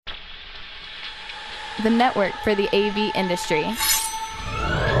the network for the AV industry.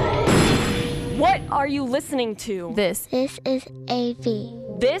 What are you listening to? This is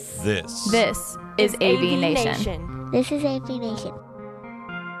AV. This is AV Nation. This is AV Nation.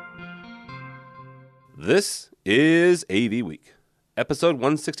 This is AV Week, episode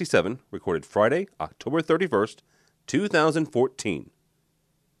 167, recorded Friday, October 31st, 2014.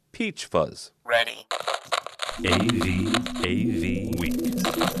 Peach Fuzz. Ready. AV Week.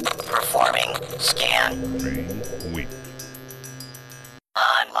 Performing scan. Week.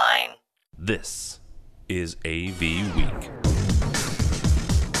 Online. This is AV Week.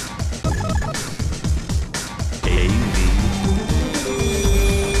 AV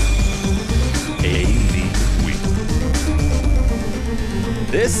Week.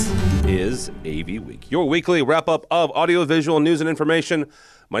 This is AV Week, your weekly wrap-up of audiovisual news and information.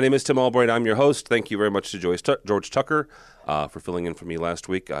 My name is Tim Albright. I'm your host. Thank you very much to George Tucker for filling in for me last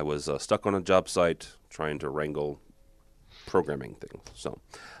week. I was stuck on a job site trying to wrangle programming things, so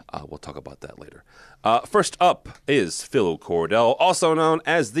we'll talk about that later. First up is Phil Cordell, also known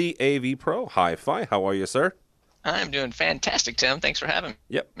as the AV Pro. Hi-Fi. How are you, sir? I'm doing fantastic, Tim. Thanks for having me.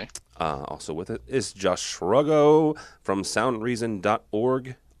 Yep. Also with it is Josh Ruggo from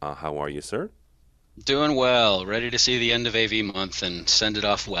soundreason.org. How are you, sir? Doing well. Ready to see the end of AV month and send it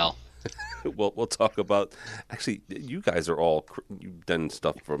off well. We'll talk about. Actually, you guys are all you've done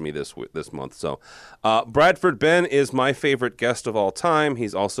stuff for me this month. So, Bradford Ben is my favorite guest of all time.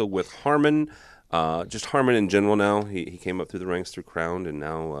 He's also with Harman, just Harman in general. Now he came up through the ranks through Crown, and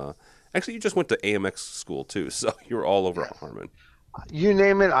now actually you just went to AMX school too. So you're all over Harman. You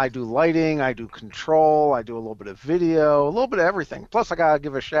name it, I do lighting, I do control, I do a little bit of video, a little bit of everything. Plus, I gotta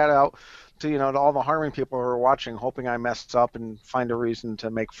give a shout out to all the Harman people who are watching, hoping I messed up and find a reason to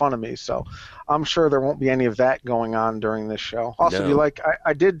make fun of me. So I'm sure there won't be any of that going on during this show. Also, No.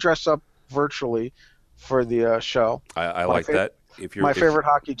 I did dress up virtually for the show. I like that. My favorite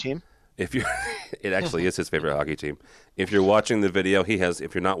hockey team. If you're, it actually is his favorite hockey team. If you're watching the video, he has.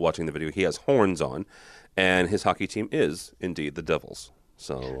 If you're not watching the video, he has horns on, and his hockey team is indeed the Devils.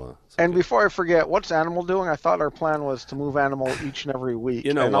 So. And before I forget, what's Animal doing? I thought our plan was to move Animal each and every week.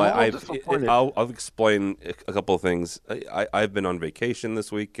 You know and what? I'll explain a couple of things. I've been on vacation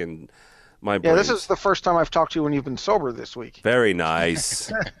this week, and my brain. This is the first time I've talked to you when you've been sober this week. Very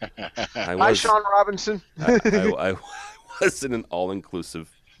nice. Hi, Sean Robinson. I was in an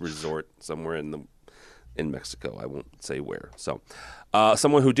all-inclusive resort somewhere in Mexico. I won't say where. So,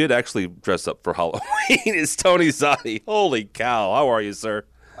 someone who did actually dress up for Halloween is Tony Zotti. Holy cow! How are you, sir?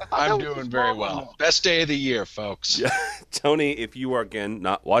 I'm doing very well. Best day of the year, folks. Yeah. Tony, if you are again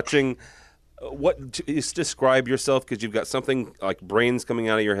not watching, describe yourself, because you've got something like brains coming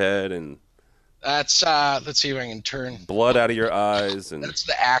out of your head and That's let's see if I can turn blood out of your eyes, and that's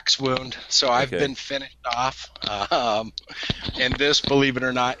the axe wound. So I've been finished off, and this, believe it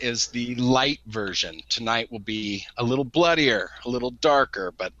or not, is the light version. Tonight will be a little bloodier, a little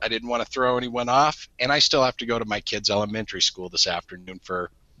darker, but I didn't want to throw anyone off, and I still have to go to my kids' elementary school this afternoon for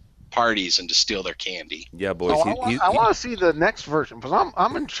parties and to steal their candy. Yeah, boys. I want to see the next version because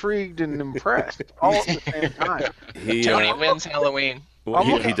I'm intrigued and impressed all at the same time. Tony wins Halloween.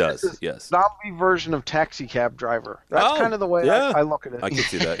 Well, he does, yes. Zombie version of Taxi Cab Driver. That's kind of the way I look at it. I can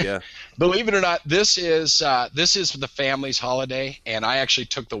see that, yeah. Believe it or not, this is the family's holiday, and I actually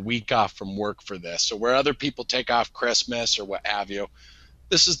took the week off from work for this. So where other people take off Christmas or what have you,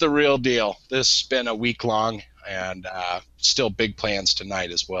 this is the real deal. This has been a week long, and still big plans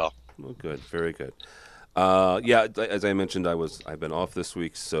tonight as well. Well, good, very good. As I mentioned, I've been off this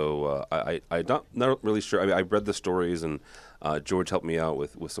week, so I'm not really sure. I mean, I read the stories, and George helped me out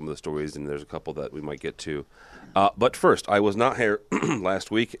with some of the stories, and there's a couple that we might get to. But first, I was not here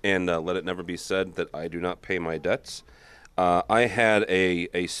last week, and let it never be said that I do not pay my debts. I had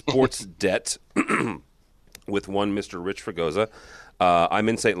a sports debt with one Mr. Rich Fregosa. I'm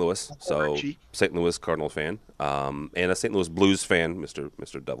in St. Louis, so St. Louis Cardinal fan, and a St. Louis Blues fan,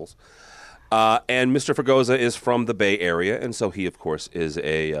 Mr. Devils. And Mr. Fregosa is from the Bay Area, and so he, of course, is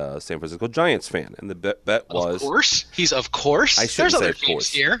a San Francisco Giants fan. And the bet was... Of course? He's of course? I shouldn't There's say other of course.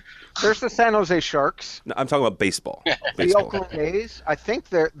 teams here. There's the San Jose Sharks. No, I'm talking about baseball. The Oakland A's. I think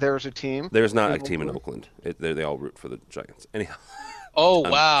there's a team. There's not a team in Oakland. They all root for the Giants. Anyhow. Oh,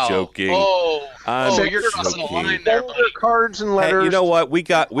 I'm wow. joking. Oh, you're crossing the line there, buddy. Cards and letters. Hey, you know what? We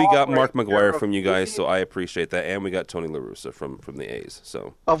got Mark McGuire from you guys, so I appreciate that. And we got Tony La Russa from the A's.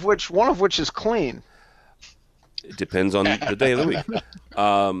 So one of which is clean. It depends on the day of the week.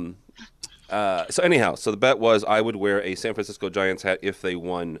 So anyhow, so the bet was I would wear a San Francisco Giants hat if they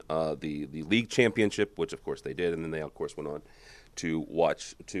won the league championship, which of course they did, and then they of course went on to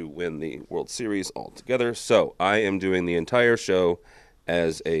watch to win the World Series altogether. So I am doing the entire show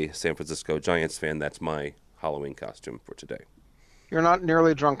as a San Francisco Giants fan. That's my Halloween costume for today. You're not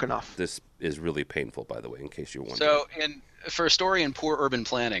nearly drunk enough. This is really painful, by the way, in case you're wondering. So, for a story in poor urban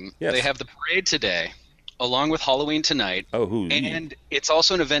planning, Yes. they have the parade today, along with Halloween tonight. Oh, and it's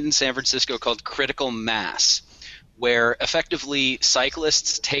also an event in San Francisco called Critical Mass, where effectively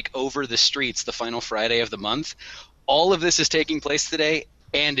cyclists take over the streets the final Friday of the month. All of this is taking place today,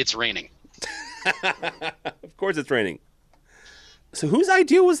 and it's raining. Of course it's raining. So whose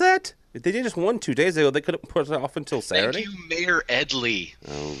idea was that? If they just won 2 days ago, they could have put it off until Saturday? Thank you, Mayor Edley.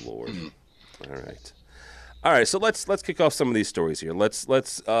 Oh, Lord. All right, so let's kick off some of these stories here. Let's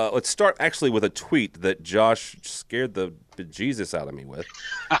start actually with a tweet that Josh scared the bejesus out of me with.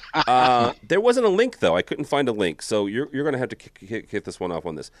 There wasn't a link, though. I couldn't find a link, so you're going to have to kick this one off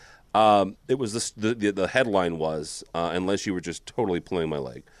on this. It was the headline was, unless you were just totally pulling my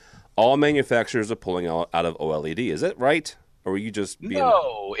leg, all manufacturers are pulling out of OLED. Is that right? Or were you just being...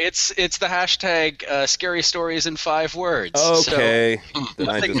 No, it's the hashtag scary stories in 5 words. Okay. So, then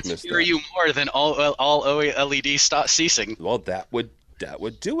I nothing just would missed scare that. you more than all OLED ceasing. Well, that would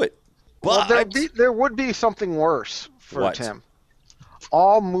do it. Well, But there would be something worse for What? Tim.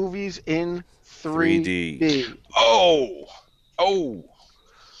 All movies in 3D. Oh.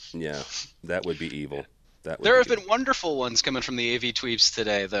 yeah, that would be evil. There have been wonderful ones coming from the AV Tweeps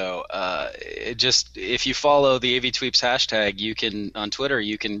today, though. If you follow the AV Tweeps hashtag, on Twitter,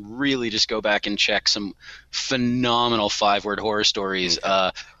 you can really just go back and check some phenomenal 5-word horror stories.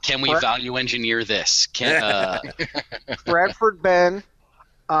 Can we value engineer this? Bradford Ben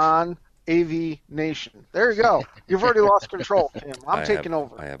on AV Nation. There you go. You've already lost control, Tim. I'm taking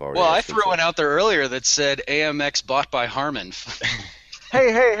over. I have already. Well, I threw one out there earlier that said AMX bought by Harman.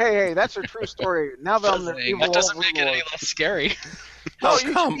 Hey, that's a true story. Now that I'm the evil That doesn't make it overlord. any less scary. Oh,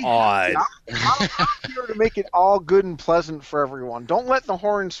 come on. I'm here to make it all good and pleasant for everyone. Don't let the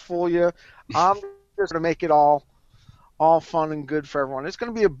horns fool you. I'm just going to make it all fun and good for everyone. It's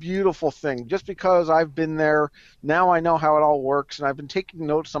going to be a beautiful thing. Just because I've been there, now I know how it all works, and I've been taking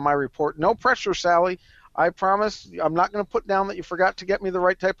notes on my report. No pressure, Sally. I promise I'm not going to put down that you forgot to get me the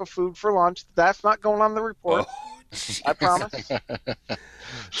right type of food for lunch. That's not going on the report. I promise.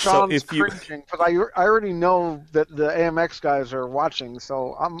 Sean's cringing because I already know that the AMX guys are watching,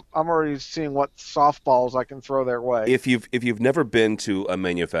 so I'm already seeing what softballs I can throw their way. If you've never been to a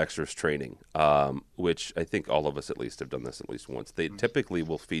manufacturer's training, which I think all of us at least have done this at least once, they typically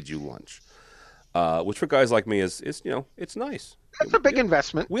will feed you lunch, which for guys like me is it's nice. That's a big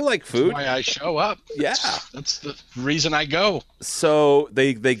investment. We like food. That's why I show up. Yeah, that's the reason I go. So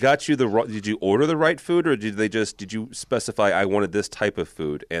they got you did you order the right food, or did you specify I wanted this type of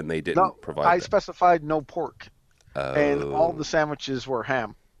food and they didn't provide I that? specified no pork, and all the sandwiches were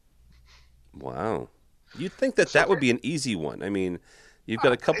ham. Wow, you'd think that would be an easy one. I mean, you've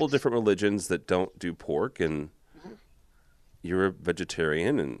got a couple different religions that don't do pork, and you're a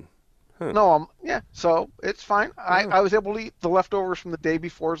vegetarian, and No, so it's fine. I was able to eat the leftovers from the day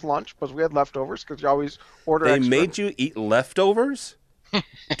before's lunch because we had leftovers because you always order They extra. made you eat leftovers?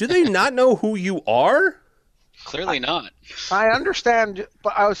 Do they not know who you are? Clearly not. I understand,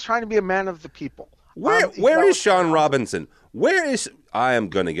 but I was trying to be a man of the people. Where is Sean Robinson? I am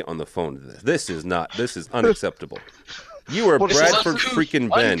going to get on the phone to this. This is unacceptable. You are Bradford freaking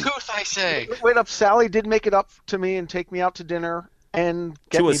Ben. Uncouth, I say. Wait up, Sally did make it up to me and take me out to dinner and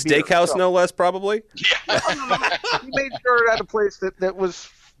get To a me beer, steakhouse, so. no less, probably? She made sure it had a place that was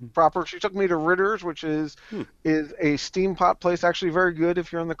proper. She took me to Ritter's, which is a steam pot place, actually very good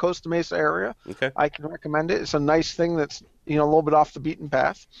if you're in the Costa Mesa area. Okay. I can recommend it. It's a nice thing that's a little bit off the beaten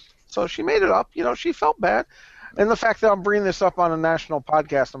path. So she made it up. She felt bad. And the fact that I'm bringing this up on a national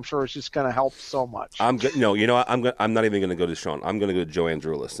podcast, I'm sure it's just going to help so much. I'm not even going to go to Sean. I'm going to go to Joe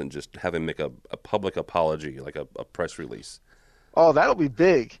Andrulis and just have him make a public apology, like a press release. Oh, that'll be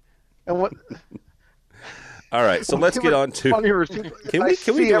big. And what? All right, so let's get on to. Can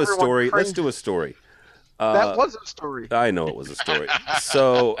we do a story? Let's do a story. That was a story. I know it was a story.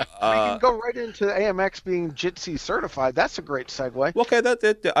 So we can go right into AMX being JITC certified. That's a great segue.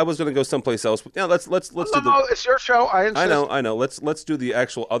 Okay, I was going to go someplace else. Yeah, let's do the. No, it's your show. I insist. I know. Let's do the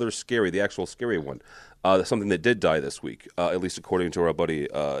actual scary one. Something that did die this week, at least according to our buddy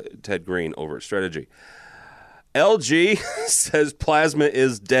Ted Green over at Strategy. LG says plasma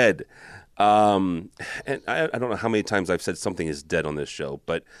is dead. And I don't know how many times I've said something is dead on this show,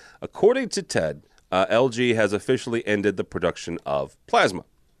 but according to Ted, LG has officially ended the production of plasma.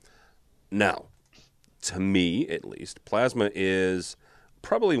 Now, to me, at least, plasma is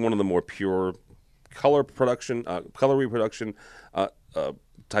probably one of the more pure color production, color reproduction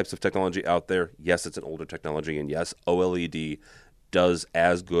types of technology out there. Yes, it's an older technology, and yes, OLED does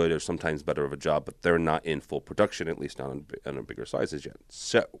as good or sometimes better of a job, but they're not in full production, at least not on bigger sizes yet.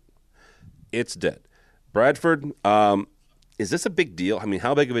 So it's dead. Bradford, is this a big deal? I mean,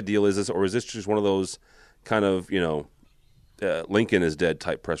 how big of a deal is this, or is this just one of those kind of, Lincoln is dead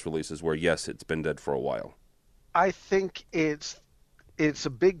type press releases where, yes, it's been dead for a while? I think it's a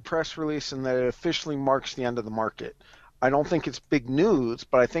big press release in that it officially marks the end of the market. I don't think it's big news,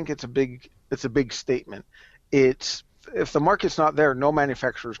 but I think it's a big statement. If the market's not there, no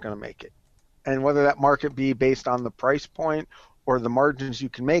manufacturer is going to make it. And whether that market be based on the price point or the margins you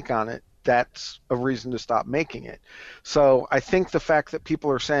can make on it, that's a reason to stop making it. So I think the fact that people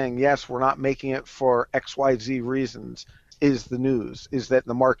are saying, yes, we're not making it for XYZ reasons is the news, is that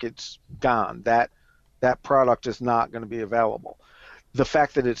the market's gone. That product is not going to be available. The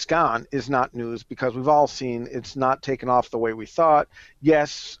fact that it's gone is not news because we've all seen it's not taken off the way we thought.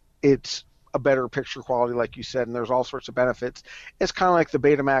 Yes, it's a better picture quality, like you said, and there's all sorts of benefits. It's kind of like the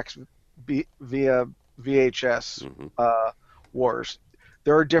Betamax via VHS wars.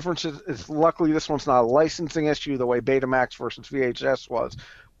 There are differences. Luckily, this one's not a licensing issue the way Betamax versus VHS was,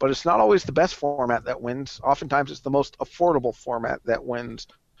 but it's not always the best format that wins. Oftentimes, it's the most affordable format that wins,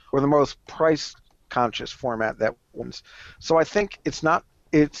 or the most price-conscious format that wins. So I think it's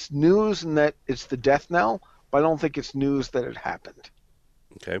news in that it's the death knell, but I don't think it's news that it happened.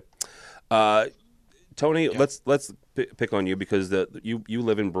 Okay. Tony, let's pick on you because you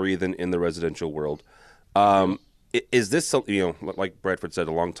live and breathe in the residential world. Is this something, like Bradford said,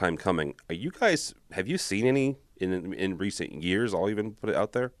 a long time coming? Have you seen any in recent years? I'll even put it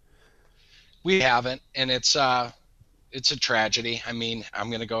out there. We haven't, and it's a tragedy. I mean, I'm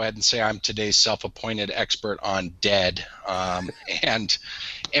going to go ahead and say I'm today's self-appointed expert on dead, and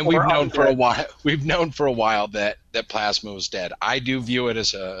we've known for a while. We've known for a while that plasma was dead. I do view it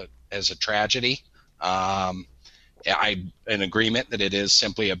as a tragedy. I'm in agreement that it is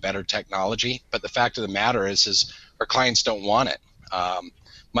simply a better technology, but the fact of the matter is our clients don't want it.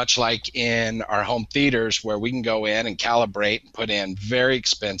 Much like in our home theaters where we can go in and calibrate and put in very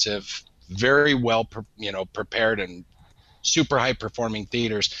expensive, very well prepared and super high performing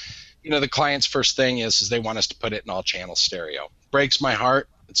theaters, the client's first thing is they want us to put it in all channel stereo. Breaks my heart.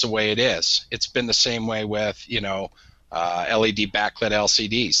 It's the way it is. It's been the same way with LED backlit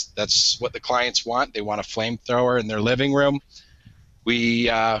LCDs. That's what the clients want. They want a flamethrower in their living room. We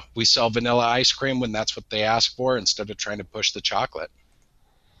sell vanilla ice cream when that's what they ask for instead of trying to push the chocolate.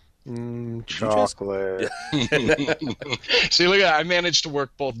 Chocolate. See, look at that. I managed to work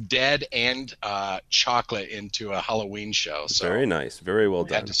both dead and chocolate into a Halloween show. So very nice. Very well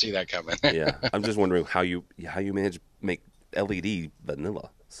done. Had to see that coming. Yeah. I'm just wondering how you manage to make LED vanilla.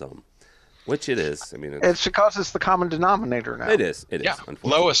 Which it is. I mean, it's because it's the common denominator now. It is. Yeah,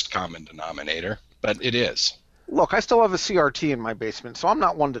 lowest common denominator, but it is. Look, I still have a CRT in my basement, so I'm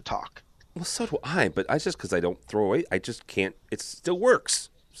not one to talk. Well, so do I, but because I don't throw away, I just can't. It still works.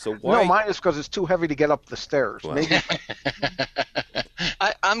 So why? No, mine is because it's too heavy to get up the stairs. Well. Maybe.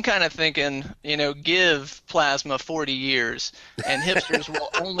 I'm kind of thinking, give plasma 40 years, and hipsters will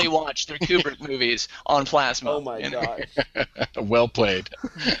only watch their Kubrick movies on plasma. Oh my God. Well played.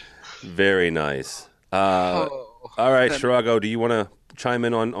 Very nice. All right, Shirago, do you want to chime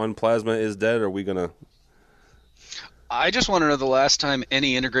in on plasma is dead, or are we going to? I just want to know the last time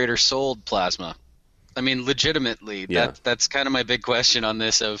any integrator sold plasma. I mean, legitimately, that's kind of my big question on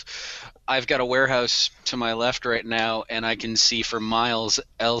this. I've got a warehouse to my left right now, and I can see for miles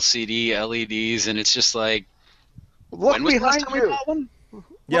LCD LEDs, and it's just like, when was the last time we bought one?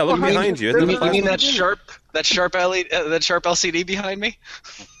 Yeah, look behind you. You mean that sharp LED, that sharp LCD behind me?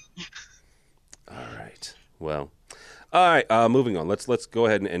 All right. Well, all right. Moving on. Let's go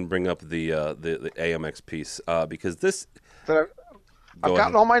ahead and bring up the AMX piece because this. I've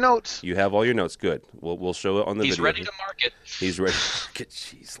gotten all my notes. You have all your notes. Good. We'll show it on the video. He's ready to market. He's ready.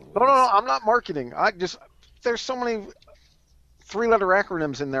 Jeez, no, I'm not marketing. There's so many 3-letter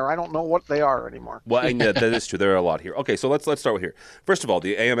acronyms in there. I don't know what they are anymore. Well, that is true. There are a lot here. Okay, so let's start with here. First of all,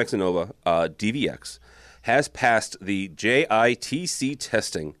 the AMX Innova DVX has passed the JITC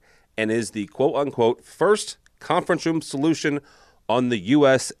testing and is the quote-unquote first conference room solution on the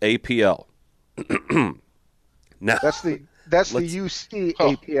US APL. Now, that's the UC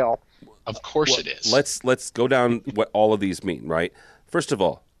APL. Of course it is. Let's go down what all of these mean, right? First of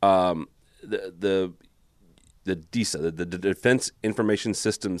all, the DISA, the Defense Information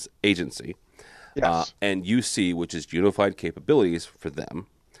Systems Agency, yes. And UC, which is Unified Capabilities for them,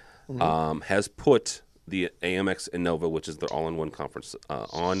 has put the AMX Innova, which is their all-in-one conference,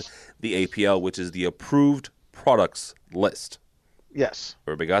 on the APL, which is the approved products list. Yes.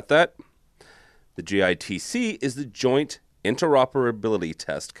 Everybody got that? The JITC is the Joint Interoperability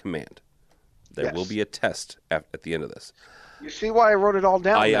Test Command. There will be a test at the end of this. You see why I wrote it all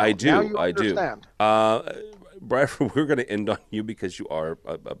down? I do. Now you understand. Bradford, we're going to end on you because you are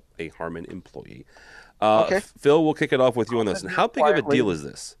a Harman employee. Okay. Phil, we'll kick it off with you on this. And how big of a deal is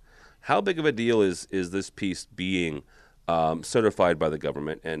this? How big of a deal is this piece being certified by the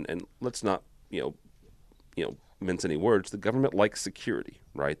government? And let's not mince any words. The government likes security,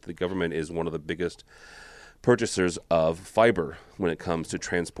 right? The government is one of the biggest purchasers of fiber when it comes to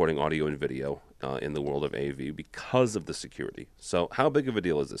transporting audio and video in the world of AV because of the security. So how big of a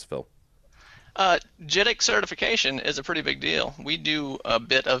deal is this, Phil? JITC certification is a pretty big deal. We do a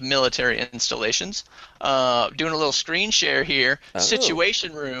bit of military installations. Doing a little screen share here.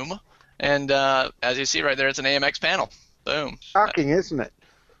 Situation room. And as you see right there, it's an AMX panel. Boom. Shocking, isn't it?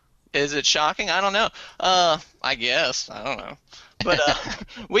 Is it shocking? I don't know. I guess. I don't know. But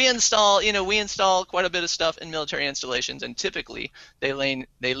we install quite a bit of stuff in military installations, and typically they lean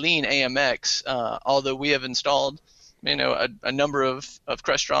AMX. Although we have installed, a number of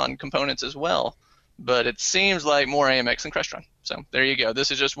Crestron components as well. But it seems like more AMX than Crestron. So there you go. This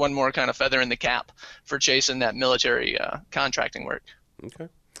is just one more kind of feather in the cap for chasing that military contracting work. Okay.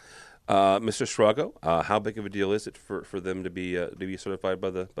 Mr. Srago, how big of a deal is it for them to be certified by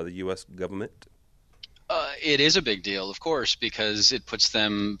the U.S. government? It is a big deal, of course, because it puts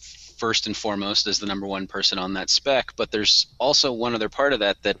them first and foremost as the number one person on that spec. But there's also one other part of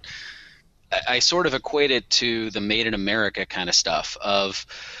that I sort of equate it to the Made in America kind of stuff of,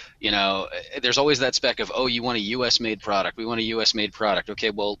 there's always that spec of, oh, you want a U.S.-made product. We want a U.S.-made product. Okay,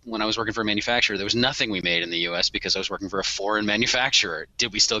 well, when I was working for a manufacturer, there was nothing we made in the U.S. because I was working for a foreign manufacturer.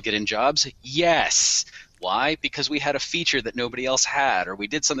 Did we still get in jobs? Yes. Why? Because we had a feature that nobody else had, or we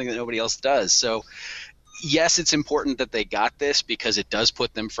did something that nobody else does. So yes, it's important that they got this because it does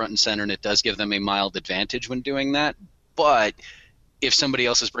put them front and center and it does give them a mild advantage when doing that. But if somebody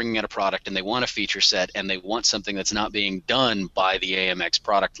else is bringing out a product and they want a feature set and they want something that's not being done by the AMX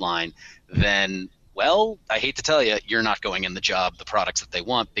product line, then, well, I hate to tell you, you're not going in the job the products that they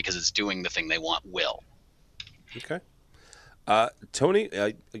want because it's doing the thing they want will. Okay. Tony,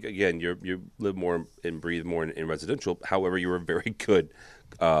 again, you live more and breathe more in residential. However, you're a very good,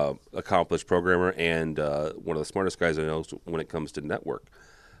 accomplished programmer and one of the smartest guys I know when it comes to network.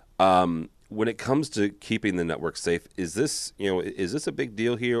 When it comes to keeping the network safe, is this a big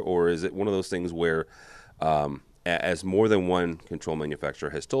deal here, or is it one of those things where, as more than one control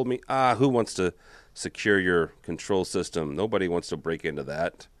manufacturer has told me, who wants to secure your control system? Nobody wants to break into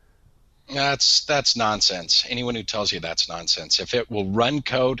that. That's nonsense. Anyone who tells you that's nonsense. If it will run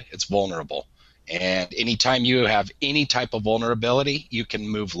code, it's vulnerable. And anytime you have any type of vulnerability, you can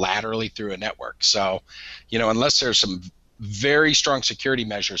move laterally through a network. So, unless there's some very strong security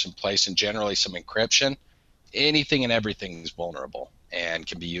measures in place and generally some encryption, anything and everything is vulnerable and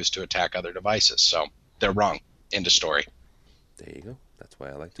can be used to attack other devices. So they're wrong. End of story. There you go. That's why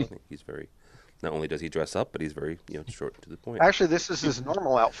I like Tony. He's very, not only does he dress up, but he's very, short and to the point. Actually, this is his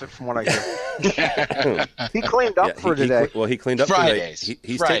normal outfit from what I hear. He cleaned up for today. He cleaned up Fridays.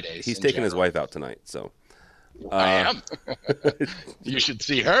 today. He's taking his wife out tonight, so. I am. You should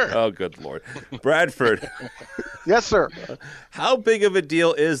see her. Oh, good Lord. Bradford. Yes, sir. How big of a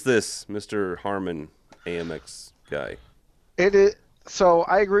deal is this, Mr. Harman AMX guy? It is. So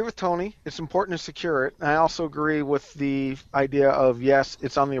I agree with Tony. It's important to secure it. I also agree with the idea of, yes,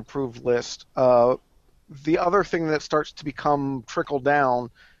 it's on the approved list. The other thing that starts to become trickled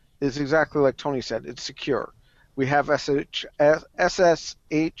down is exactly like Tony said. It's secure. We have SSH.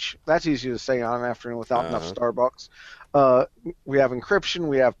 That's easy to say on an afternoon without enough Starbucks. We have encryption.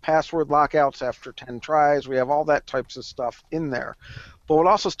 We have password lockouts after 10 tries. We have all that types of stuff in there. But what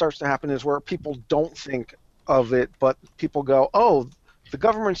also starts to happen is where people don't think of it, but people go, oh, the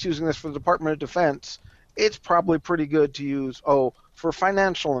government's using this for the Department of Defense. It's probably pretty good to use, for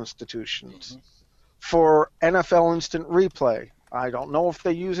financial institutions, for NFL instant replay. I don't know if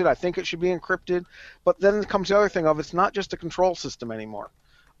they use it. I think it should be encrypted. But then comes the other thing of it's not just a control system anymore.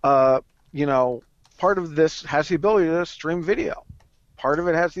 Part of this has the ability to stream video. Part of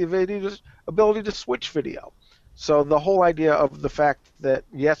it has the ability to switch video. So the whole idea of the fact that,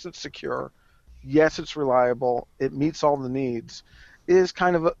 yes, it's secure, yes, it's reliable, it meets all the needs, is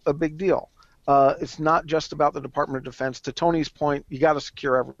kind of a big deal. It's not just about the Department of Defense. To Tony's point, you got to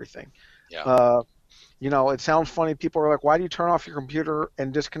secure everything. Yeah. It sounds funny. People are like, why do you turn off your computer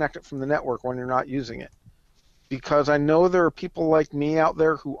and disconnect it from the network when you're not using it? Because I know there are people like me out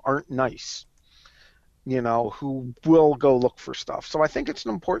there who aren't nice. who will go look for stuff. So I think it's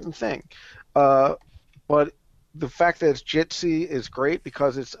an important thing. But the fact that it's JITC is great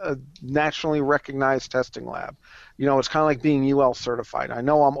because it's a nationally recognized testing lab. It's kind of like being UL certified. I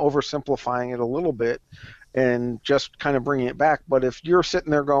know I'm oversimplifying it a little bit and just kind of bringing it back, but if you're sitting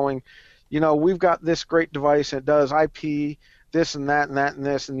there going, we've got this great device, it does IP, this and that and that and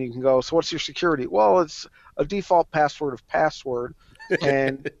this, and you can go, so what's your security? Well, it's a default password of password,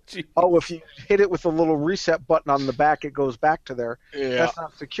 and if you hit it with a little reset button on the back, it goes back to there. Yeah. That's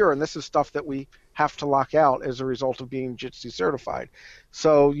not secure, and this is stuff that we have to lock out as a result of being JITC certified.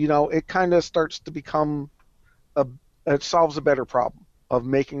 So, it kind of starts to become it solves a better problem of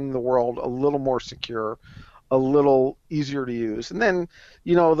making the world a little more secure, a little easier to use. And then,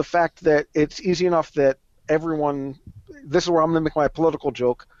 the fact that it's easy enough that everyone, this is where I'm going to make my political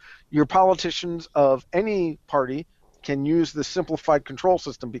joke, your politicians of any party can use the simplified control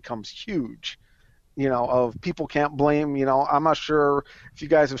system becomes huge. Of people can't blame, I'm not sure if you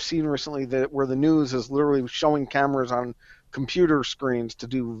guys have seen recently that where the news is literally showing cameras on computer screens to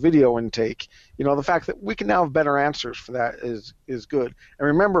do video intake. The fact that we can now have better answers for that is good. And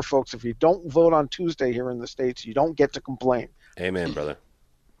remember, folks, if you don't vote on Tuesday here in the States, you don't get to complain. Amen, brother.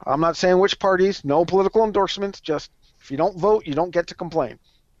 I'm not saying which parties, no political endorsements, just if you don't vote, you don't get to complain.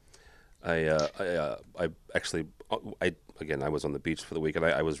 I was on the beach for the week, and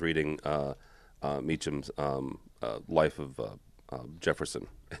I was reading Meacham's Life of Jefferson,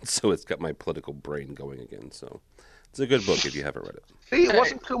 and so it's got my political brain going again. So it's a good book if you haven't read it. See, it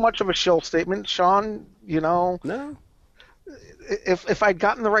wasn't too much of a shill statement, Sean. No. If I'd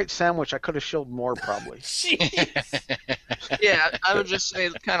gotten the right sandwich, I could have shilled more probably. Yeah, I would just say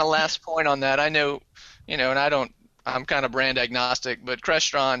kind of last point on that. I know, and I'm kind of brand agnostic, but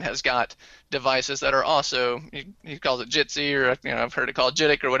Crestron has got devices that are also, he calls it JITC, or I've heard it called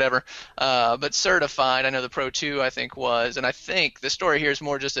JITC or whatever, but certified. I know the Pro 2 I think was, and I think the story here is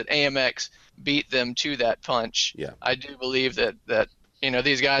more just that AMX beat them to that punch. Yeah. I do believe that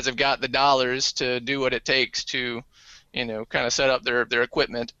these guys have got the dollars to do what it takes to, kind of set up their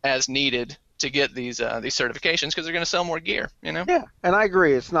equipment as needed to get these certifications because they're going to sell more gear, Yeah, and I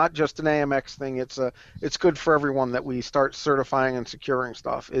agree. It's not just an AMX thing. It's good for everyone that we start certifying and securing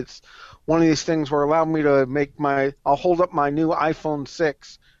stuff. It's one of these things where allow me to make I'll hold up my new iPhone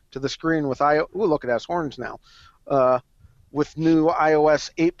 6 to the screen with look, it has horns now. With new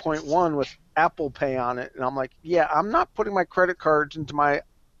iOS 8.1 with Apple Pay on it, and I'm like, yeah, I'm not putting my credit cards into my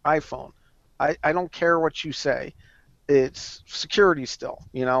iPhone. I don't care what you say. It's security still,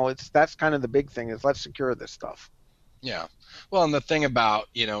 that's kind of the big thing is let's secure this stuff. Yeah. Well, and the thing about,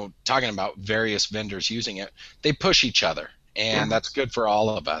 talking about various vendors using it, they push each other, and that's good for all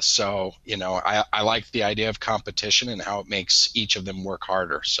of us. So, I like the idea of competition and how it makes each of them work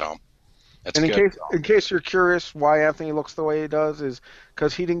harder. So that's good. In case you're curious why Anthony looks the way he does is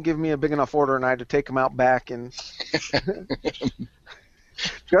because he didn't give me a big enough order and I had to take him out back and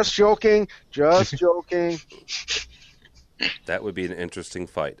just joking. That would be an interesting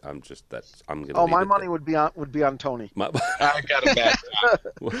fight. I'm gonna. Oh, my money would be on Tony. I got a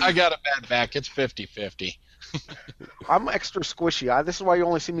bad back. It's 50-50. I'm extra squishy. This is why you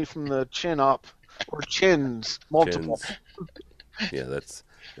only see me from the chin up, or chins multiple. Yeah, that's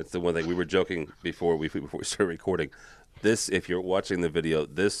the one thing we were joking before we started recording. This, if you're watching the video,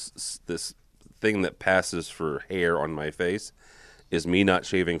 this thing that passes for hair on my face is me not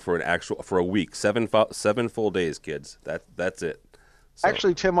shaving for a week, 7 full days, kids. That's it. So.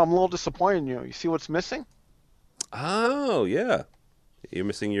 Actually, Tim, I'm a little disappointed in you. You see what's missing? Oh yeah, you're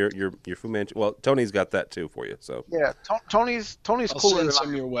missing your Fu Manchu. Well, Tony's got that too for you. So yeah, Tony's I'll cooler send than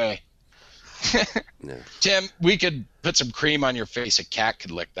some your way. Yeah. Tim, we could put some cream on your face. A cat could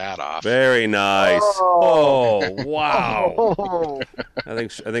lick that off. Very nice. Oh wow. Oh. I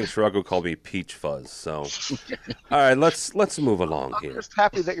think Shrugo called me Peach Fuzz. So, all right, let's move along here. I'm just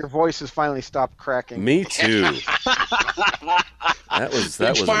happy that your voice has finally stopped cracking. Me too. that was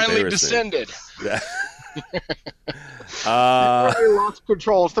finally embarrassing. Descended. Lost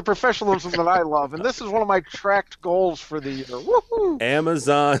control. It's the professionalism that I love, and this is one of my tracked goals for the year. Woohoo!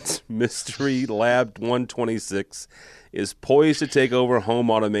 Amazon's Mystery Lab 126 is poised to take over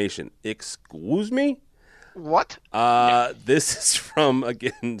home automation. Excuse me? What? This is from,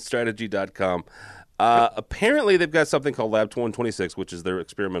 again, strategy.com. Apparently, they've got something called Lab 126, which is their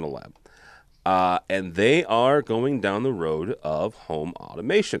experimental lab. And they are going down the road of home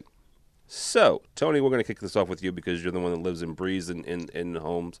automation. So, Tony, we're going to kick this off with you because you're the one that lives and breathes in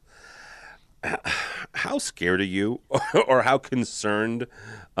homes. How scared are you or how concerned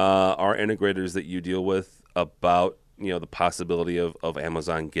are integrators that you deal with about the possibility of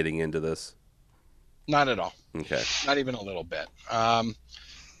Amazon getting into this? not at all. Okay. Not even a little bit.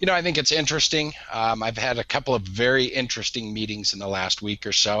 I think it's interesting. I've had a couple of very interesting meetings in the last week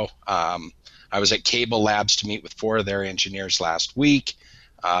or so. I was at Cable Labs to meet with 4 of their engineers last week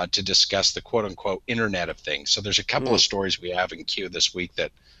to discuss the quote-unquote Internet of Things. So there's a couple of stories we have in queue this week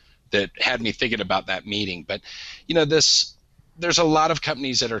that had me thinking about that meeting. But, there's a lot of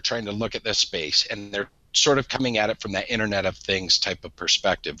companies that are trying to look at this space, and they're sort of coming at it from that Internet of Things type of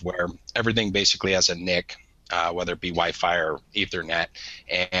perspective where everything basically has a NIC, whether it be Wi-Fi or Ethernet,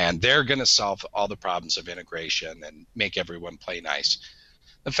 and they're going to solve all the problems of integration and make everyone play nice.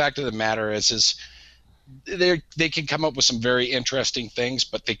 The fact of the matter is they can come up with some very interesting things,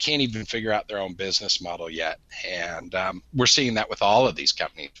 but they can't even figure out their own business model yet. And we're seeing that with all of these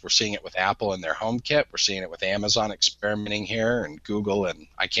companies. We're seeing it with Apple and their HomeKit. We're seeing it with Amazon experimenting here, and Google, and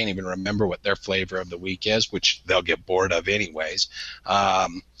I can't even remember what their flavor of the week is, which they'll get bored of anyways.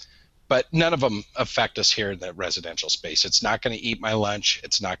 But none of them affect us here in the residential space. It's not going to eat my lunch.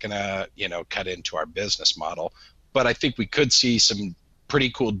 It's not going to, cut into our business model. But I think we could see some pretty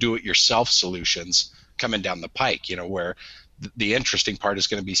cool do-it-yourself solutions coming down the pike, where the interesting part is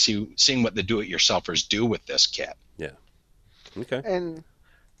going to be seeing what the do-it-yourselfers do with this kit. Yeah. Okay. And,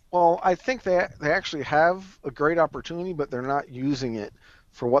 well, I think they actually have a great opportunity, but they're not using it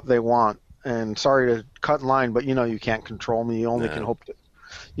for what they want. And sorry to cut in line, but you can't control me. You only can hope to.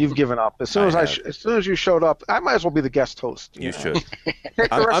 You've given up. As soon as you showed up, I might as well be the guest host. You should.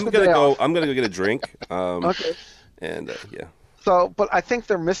 I'm gonna go. I'm gonna go get a drink. Okay. And yeah. So, but I think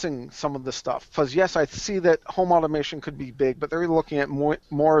they're missing some of the stuff because yes, I see that home automation could be big, but they're looking at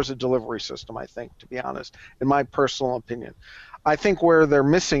more as a delivery system. I think, to be honest, in my personal opinion, I think where they're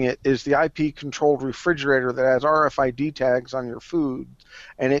missing it is the IP-controlled refrigerator that has RFID tags on your food,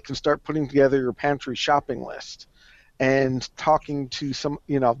 and it can start putting together your pantry shopping list. And talking to some,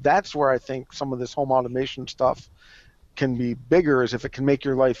 that's where I think some of this home automation stuff can be bigger, is if it can make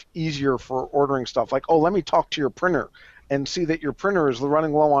your life easier for ordering stuff. Like, let me talk to your printer and see that your printer is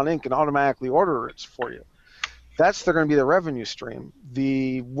running low on ink and automatically order it for you. That's going to be the revenue stream.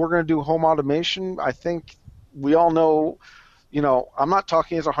 We're going to do home automation. I think we all know, I'm not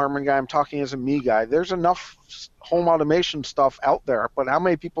talking as a Harman guy, I'm talking as a me guy. There's enough home automation stuff out there, but how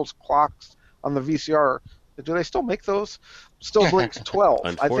many people's clocks on the VCR, do they still make those? Still blinks 12.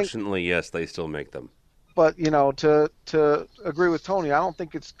 Unfortunately, yes, they still make them. But, to agree with Tony, I don't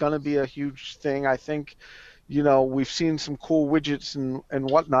think it's going to be a huge thing. I think, we've seen some cool widgets and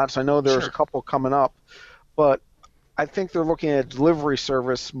whatnot, so I know there's a couple coming up. But I think they're looking at delivery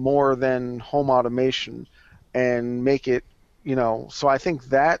service more than home automation and make it, so I think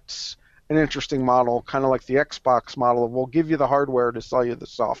that's an interesting model, kind of like the Xbox model of we'll give you the hardware to sell you the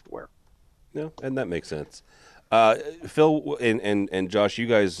software. Yeah, and that makes sense. Phil and Josh, you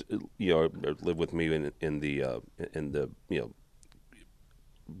guys, live with me in the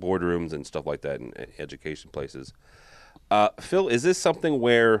boardrooms and stuff like that, and education places. Phil, is this something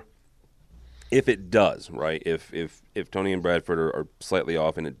where, if it does, right? If Tony and Bradford are slightly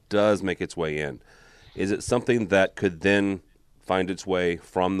off and it does make its way in, is it something that could then find its way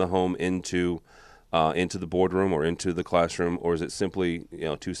from the home into the boardroom or into the classroom, or is it simply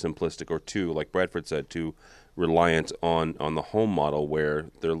too simplistic or too, like Bradford said, too reliant on the home model where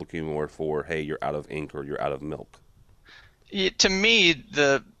they're looking more for, hey, you're out of ink or you're out of milk? To me,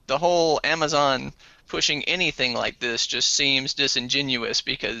 the whole Amazon pushing anything like this just seems disingenuous,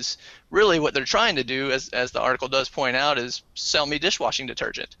 because really what they're trying to do, as the article does point out, is sell me dishwashing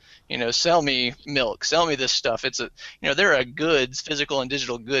detergent, sell me milk, sell me this stuff. It's they're a goods, physical and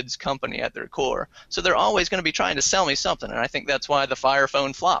digital goods company at their core, so they're always going to be trying to sell me something. And I think that's why the Fire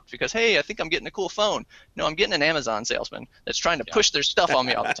phone flopped, because hey, I think I'm getting a cool phone. No, I'm getting an Amazon salesman that's trying to push their stuff on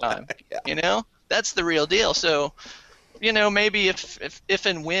me all the time. That's the real deal. So maybe if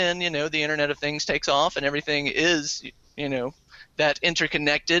and when, the Internet of Things takes off and everything is, that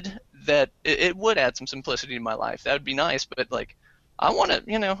interconnected, that it would add some simplicity to my life. That would be nice. But I want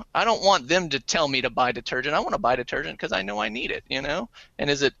to, I don't want them to tell me to buy detergent. I want to buy detergent because I know I need it, And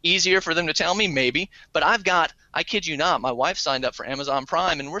is it easier for them to tell me? Maybe. But I kid you not, my wife signed up for Amazon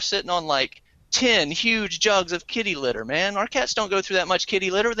Prime, and we're sitting on 10 huge jugs of kitty litter, man. Our cats don't go through that much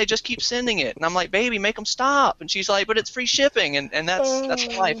kitty litter. They just keep sending it. And I'm like, baby, make them stop. And she's like, but it's free shipping. And that's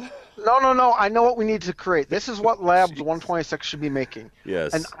life. No. I know what we need to create. This is what Labs 126 should be making.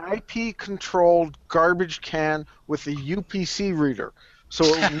 Yes. An IP-controlled garbage can with a UPC reader. So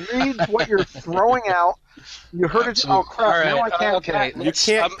it reads what you're throwing out. You heard it. Oh, crap. All right. Now I can't patent it. You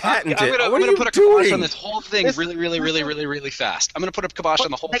can't patent it. I'm going to put a kibosh on this whole thing really fast. I'm going to put a kibosh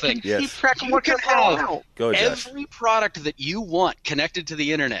on the whole thing. Keep track of what You you're can throwing have out. Go ahead, Josh. every product that you want connected to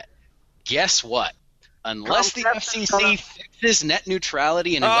the internet. Guess what? unless the FCC fixes net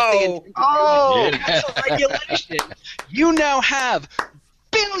neutrality and what they intend to do with regulation, you now have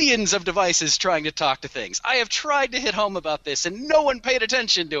billions of devices trying to talk to things. I have tried to hit home about this, and no one paid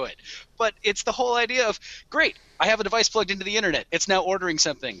attention to it. But it's the whole idea of, great, I have a device plugged into the internet. It's now ordering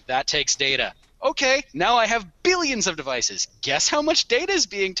something. That takes data. Okay, now I have billions of devices. Guess how much data is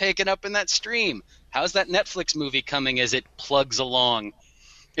being taken up in that stream? How's that Netflix movie coming as it plugs along,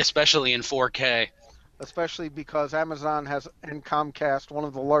 especially in 4K? Especially because Amazon has, and Comcast, one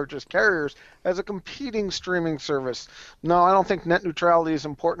of the largest carriers, has a competing streaming service. No, I don't think net neutrality is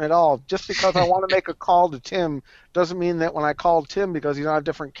important at all. Just because I want to make a call to Tim doesn't mean that when I call Tim because he's on a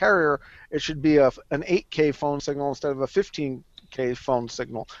different carrier, it should be an 8K phone signal instead of a 15K phone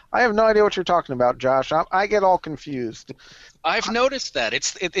signal. I have no idea what you're talking about, Josh. I get all confused. I've noticed that.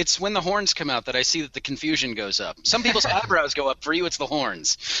 It's when the horns come out that I see that the confusion goes up. Some people's eyebrows go up. For you, it's the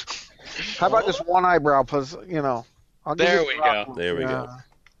horns. How about just one eyebrow? Because, I'll give there you we go. There we go.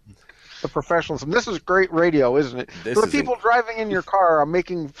 The professionalism. This is great radio, isn't it? For the people driving in your car are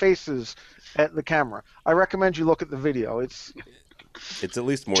making faces at the camera. I recommend you look at the video. It's at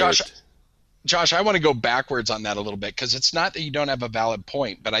least more. Josh, I want to go backwards on that a little bit because it's not that you don't have a valid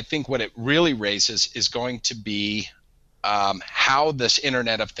point, but I think what it really raises is going to be how this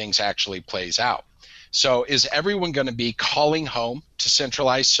Internet of Things actually plays out. So is everyone going to be calling home to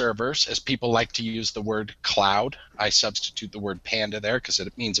centralized servers, as people like to use the word cloud? I substitute the word panda there because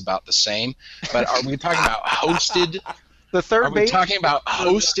it means about the same. But are we talking about hosted? Are we talking about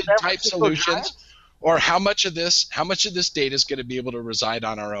hosted type solutions? Or how much of this data is going to be able to reside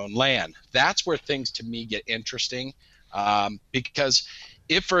on our own land? That's where things to me get interesting, because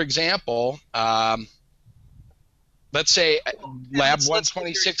if, for example, let's say Lab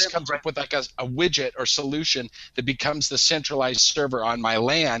 126 comes up with like a widget or solution that becomes the centralized server on my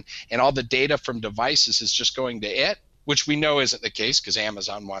LAN, and all the data from devices is just going to it, which we know isn't the case because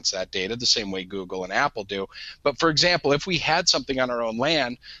Amazon wants that data the same way Google and Apple do. But for example, if we had something on our own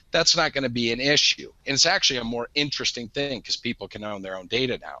LAN, that's not going to be an issue. And it's actually a more interesting thing because people can own their own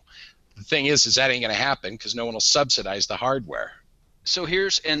data now. The thing is that ain't going to happen because no one will subsidize the hardware. So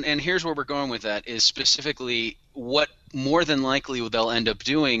here's where we're going with that is specifically what more than likely they'll end up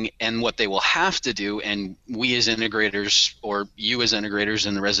doing and what they will have to do, and we as integrators or you as integrators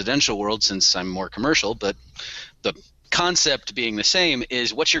in the residential world, since I'm more commercial, but the concept being the same,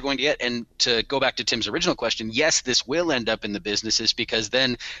 is what you're going to get. And to go back to Tim's original question, yes, this will end up in the businesses because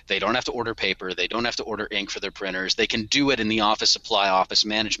then they don't have to order paper, they don't have to order ink for their printers, they can do it in the office supply, office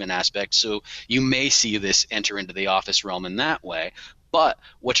management aspect. So you may see this enter into the office realm in that way. But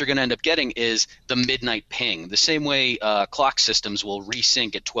what you're going to end up getting is the midnight ping. The same way clock systems will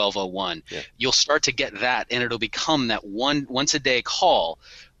resync at 12:01. Yeah. You'll start to get that, and it'll become that once a day call.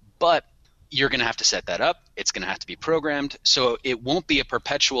 But you're going to have to set that up. It's going to have to be programmed. So it won't be a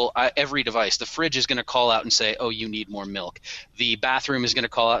perpetual every device. The fridge is going to call out and say, oh, you need more milk. The bathroom is going to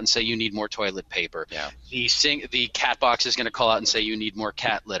call out and say, you need more toilet paper. Yeah. The cat box is going to call out and say, you need more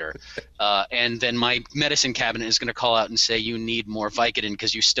cat litter. And then my medicine cabinet is going to call out and say, you need more Vicodin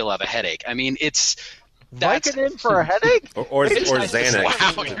because you still have a headache. I mean, Vicodin for a headache? or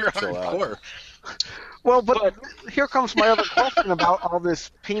Xanax. Wow, you're hardcore. Well, but here comes my other question about all this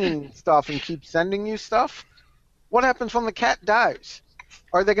pinging stuff and keep sending you stuff. What happens when the cat dies?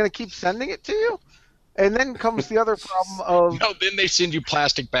 Are they going to keep sending it to you? And then comes the other problem of... No, then they send you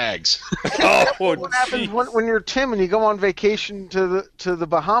plastic bags. What happens when you're Tim and you go on vacation to the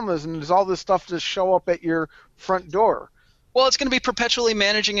Bahamas and there's all this stuff just show up at your front door? Well, it's going to be perpetually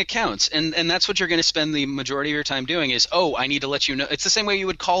managing accounts, and that's what you're going to spend the majority of your time doing is, oh, I need to let you know. It's the same way you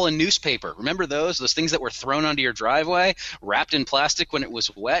would call a newspaper. Remember those things that were thrown onto your driveway, wrapped in plastic when it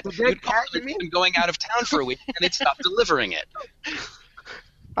was wet? You'd call them going out of town for a week, and they'd stop delivering it.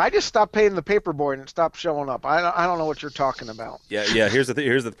 I just stopped paying the paper boy and it stopped showing up. I don't know what you're talking about. Yeah. Here's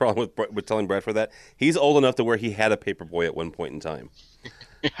the problem with telling Bradford that he's old enough to where he had a paper boy at one point in time.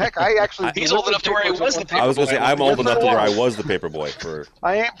 Heck, I actually. He's old enough to where he was the paper boy. I was going to say I'm old enough to where I was the paper boy for.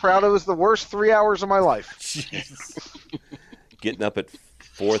 I ain't proud. It was the worst 3 hours of my life. Jeez. Getting up at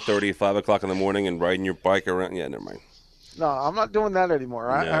 4:30, 5 o'clock in the morning and riding your bike around. Yeah, never mind. No, I'm not doing that anymore.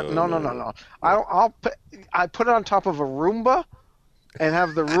 No. I put it on top of a Roomba and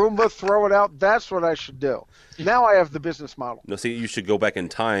have the Roomba throw it out. That's what I should do. Now I have the business model. No, see, you should go back in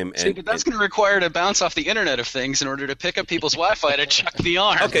time. But that's going to require to bounce off the Internet of Things in order to pick up people's Wi-Fi to check the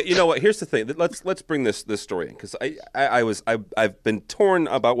arm. Okay, you know what? Here's the thing. Let's bring this story in because I've been torn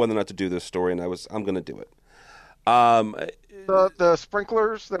about whether or not to do this story, and I'm going to do it. The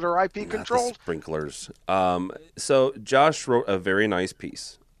sprinklers that are IP controlled. Sprinklers. So Josh wrote a very nice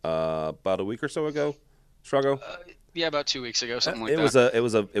piece about a week or so ago. Shrago? Yeah, about 2 weeks ago, something like that.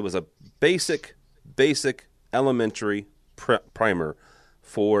 It was a basic elementary primer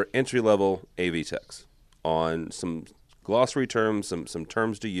for entry-level AV techs on some glossary terms, some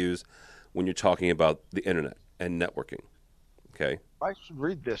terms to use when you're talking about the internet and networking. Okay. I should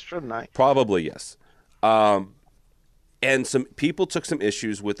read this, shouldn't I? Probably, yes. And some people took some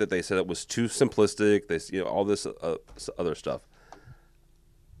issues with it. They said it was too simplistic. All this other stuff.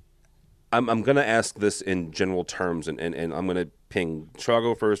 I'm going to ask this in general terms, and I'm going to ping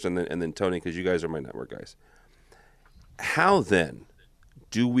Shrago first, and then Tony, because you guys are my network guys. How then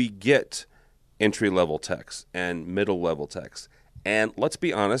do we get entry-level techs and middle-level techs? And let's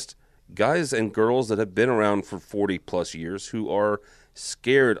be honest, guys and girls that have been around for 40-plus years who are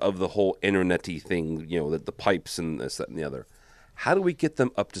scared of the whole internet-y thing, the pipes and this, that, and the other. How do we get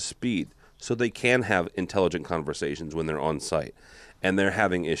them up to speed so they can have intelligent conversations when they're on site and they're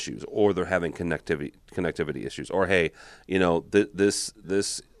having issues, or they're having connectivity issues, or hey,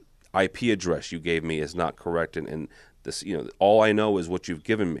 this IP address you gave me is not correct, and this, all I know is what you've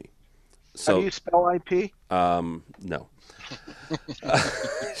given me. So, how do you spell IP? No.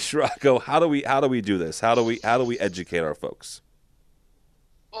 Shrago, how do we do this? How do we educate our folks?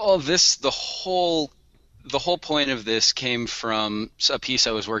 Well, the whole point of this came from a piece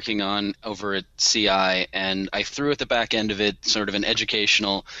I was working on over at CI, and I threw at the back end of it sort of an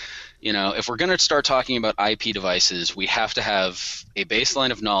educational, if we're going to start talking about IP devices, we have to have a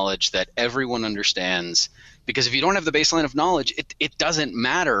baseline of knowledge that everyone understands, because if you don't have the baseline of knowledge, it doesn't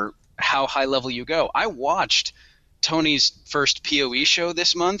matter how high level you go. I watched Tony's first PoE show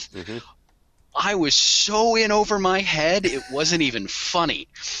this month. Mm-hmm. I was so in over my head, it wasn't even funny.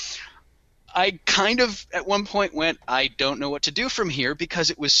 I kind of at one point went, I don't know what to do from here,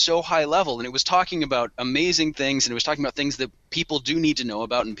 because it was so high level, and it was talking about amazing things, and it was talking about things that people do need to know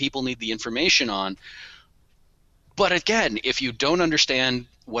about and people need the information on. But again, if you don't understand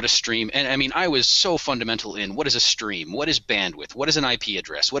what a stream, and I mean, I was so fundamental in what is a stream, what is bandwidth, what is an IP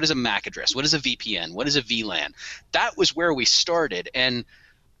address, what is a MAC address, what is a VPN, what is a VLAN. That was where we started, and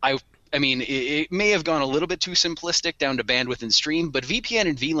I mean, it may have gone a little bit too simplistic down to bandwidth and stream, but VPN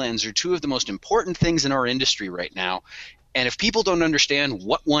and VLANs are two of the most important things in our industry right now. And if people don't understand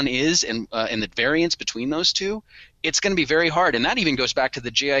what one is and the variance between those two, it's going to be very hard. And that even goes back to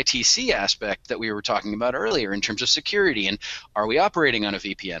the JITC aspect that we were talking about earlier in terms of security. And are we operating on a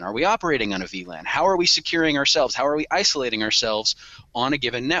VPN? Are we operating on a VLAN? How are we securing ourselves? How are we isolating ourselves on a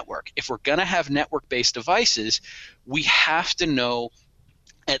given network? If we're going to have network-based devices, we have to know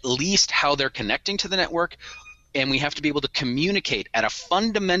at least how they're connecting to the network, and we have to be able to communicate at a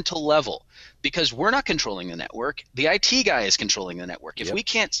fundamental level, because we're not controlling the network. The IT guy is controlling the network. If we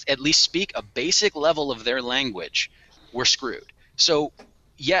can't at least speak a basic level of their language, we're screwed. So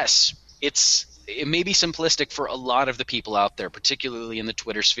yes, it may be simplistic for a lot of the people out there, particularly in the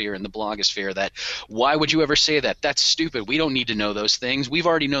Twitter sphere and the blogosphere, that why would you ever say that? That's stupid. We don't need to know those things. We've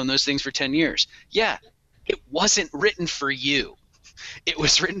already known those things for 10 years. Yeah, it wasn't written for you. It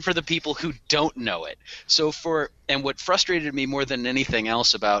was written for the people who don't know it. And what frustrated me more than anything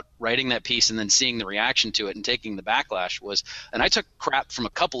else about writing that piece and then seeing the reaction to it and taking the backlash was, and I took crap from a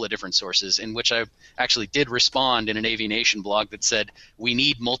couple of different sources, in which I actually did respond in an AV Nation blog that said, we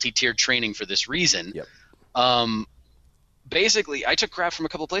need multi-tiered training for this reason. Yep. Basically, I took crap from a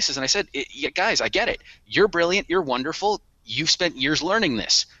couple of places, and I said, guys, I get it. You're brilliant. You're wonderful. You've spent years learning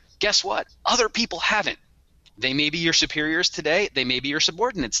this. Guess what? Other people haven't. They may be your superiors today. They may be your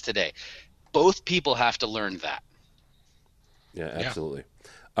subordinates today. Both people have to learn that. Yeah, absolutely.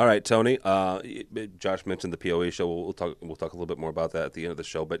 Yeah. All right, Tony. Josh mentioned the PoE show. We'll talk a little bit more about that at the end of the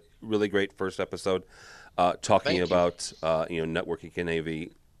show. But really great first episode, talking about networking in AV.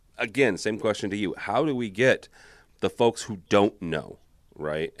 Again, same question to you. How do we get the folks who don't know,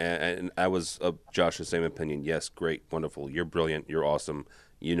 right? And I was of Josh's same opinion. Yes, great, wonderful. You're brilliant. You're awesome.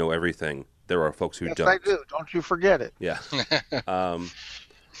 You know everything. There are folks who don't. Yes, I do. Don't you forget it. Yeah.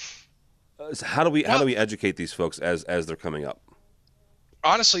 So how do we educate these folks as they're coming up?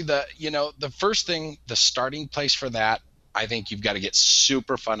 Honestly, the first thing, the starting place for that, I think you've got to get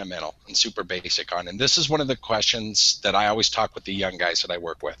super fundamental and super basic on. And this is one of the questions that I always talk with the young guys that I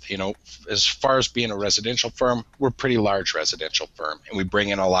work with. As far as being a residential firm, we're a pretty large residential firm, and we bring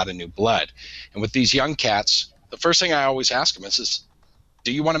in a lot of new blood. And with these young cats, the first thing I always ask them is,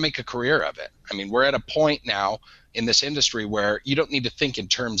 do you want to make a career of it? I mean, we're at a point now in this industry where you don't need to think in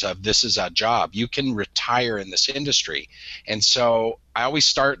terms of this is a job. You can retire in this industry. And so I always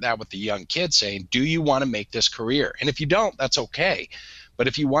start that with the young kids saying, do you want to make this career? And if you don't, that's okay. But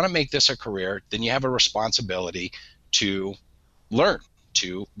if you want to make this a career, then you have a responsibility to learn.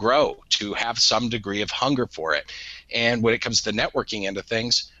 to grow, to have some degree of hunger for it. And when it comes to the networking end of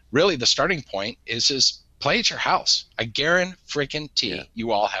things, really the starting point is play at your house. I guarantee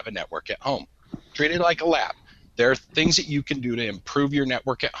you all have a network at home. Treat it like a lab. There are things that you can do to improve your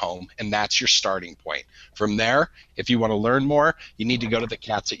network at home, and that's your starting point. From there, if you want to learn more, you need to go to the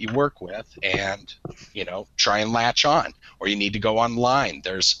cats that you work with and, try and latch on. Or you need to go online.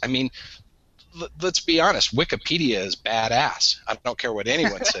 Let's be honest, Wikipedia is badass. I don't care what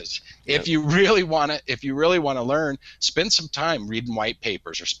anyone says. If you really want to learn, spend some time reading white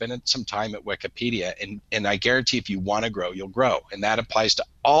papers or spend some time at Wikipedia, and I guarantee if you want to grow, you'll grow. And that applies to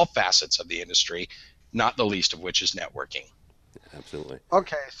all facets of the industry, not the least of which is networking. Absolutely.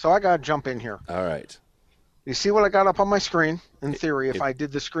 Okay, so I got to jump in here. All right. You see what I got up on my screen? In theory, if I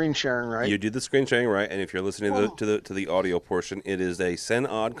did the screen sharing right. You did the screen sharing right, and if you're listening to the audio portion, it is a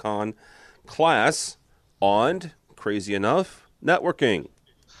CenOdCon class on, crazy enough, networking.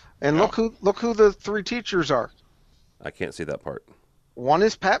 And look who the three teachers are. I can't see that part. One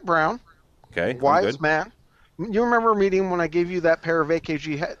is Pat Brown. Okay. Wise man. You remember a meeting when I gave you that pair of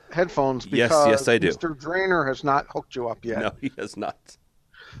AKG headphones because yes, I do. Mr. Drainer has not hooked you up yet. No, he has not.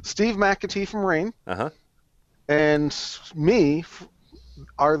 Steve McAtee from Rain. Uh-huh. And me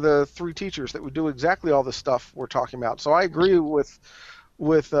are the three teachers that would do exactly all the stuff we're talking about. So I agree with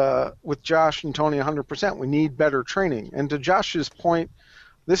Josh and Tony 100%. We need better training. And to Josh's point,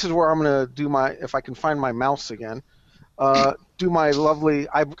 this is where I'm going to do if I can find my mouse again, do my lovely,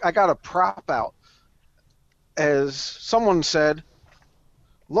 I got a prop out. As someone said,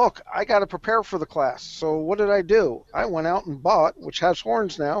 look, I got to prepare for the class. So what did I do? I went out and bought, which has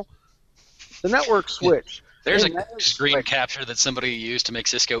horns now, the network switch. There's a screen capture that somebody used to make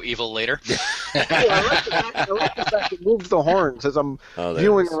Cisco evil later. I like the fact it moves the horns as I'm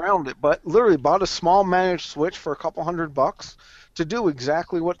viewing around it. But literally bought a small managed switch for a couple $100 to do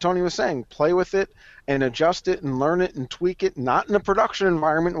exactly what Tony was saying. Play with it and adjust it and learn it and tweak it. Not in a production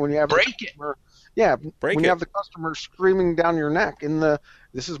environment when you have you have the customer screaming down your neck.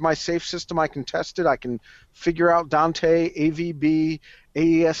 This is my safe system. I can test it. I can figure out Dante, AVB,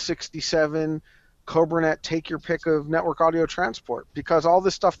 AES67, CobraNet, take your pick of network audio transport, because all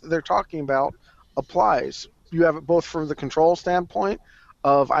this stuff that they're talking about applies. You have it both from the control standpoint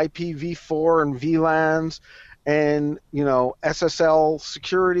of IPv4 and VLANs and, SSL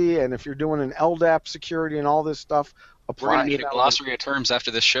security, and if you're doing an LDAP security and all this stuff, we're going to need a glossary of terms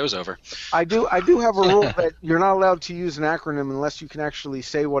after this show's over. I do have a rule that you're not allowed to use an acronym unless you can actually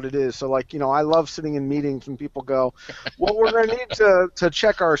say what it is. So, I love sitting in meetings and people go, well, we're going to need to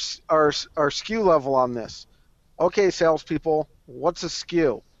check our SKU level on this. Okay, salespeople, what's a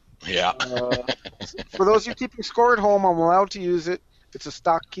SKU? Yeah. For those of you keeping score at home, I'm allowed to use it. It's a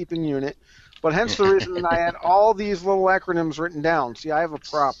stock keeping unit. But hence the reason I had all these little acronyms written down. See, I have a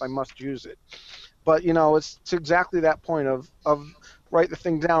prop. I must use it. But, it's exactly that point of write the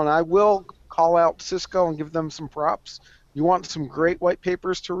thing down. I will call out Cisco and give them some props. You want some great white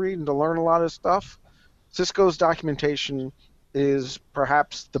papers to read and to learn a lot of stuff? Cisco's documentation is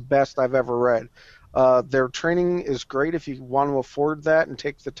perhaps the best I've ever read. Their training is great if you want to afford that and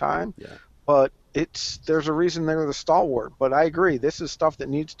take the time. Yeah. But there's a reason they're the stalwart. But I agree, this is stuff that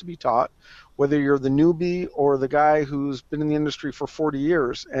needs to be taught, whether you're the newbie or the guy who's been in the industry for 40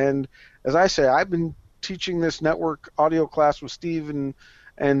 years. And as I say, I've been teaching this network audio class with Steve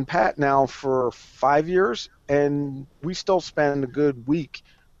and Pat now for 5 years, and we still spend a good week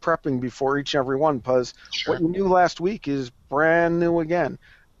prepping before each and every one, because what you knew last week is brand new again.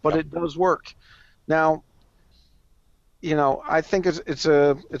 But it does work. Now, I think it's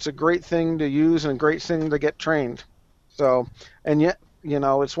a great thing to use and a great thing to get trained. So, and yet,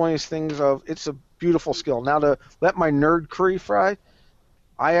 it's one of these things of, it's a beautiful skill. Now, to let my nerd curry fry,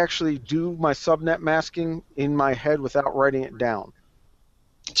 I actually do my subnet masking in my head without writing it down.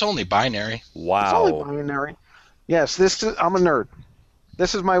 It's only binary. Wow. It's only binary. Yes, I'm a nerd.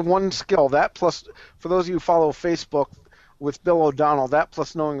 This is my one skill. That plus, for those of you who follow Facebook with Bill O'Donnell, that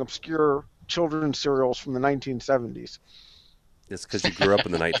plus knowing obscure children's cereals from the 1970s. It's because you grew up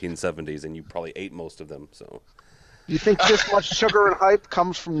in the 1970s and you probably ate most of them. So. You think this much sugar and hype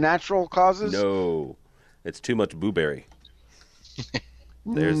comes from natural causes? No, it's too much blueberry.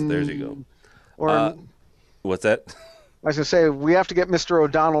 There's you go. Or what's that? I was going to say, we have to get Mr.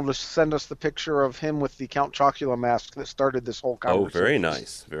 O'Donnell to send us the picture of him with the Count Chocula mask that started this whole conversation. Oh, very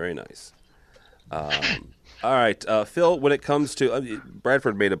nice. Very nice. All right, Phil, when it comes to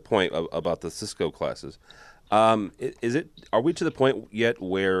Bradford made a point about the Cisco classes. Are we to the point yet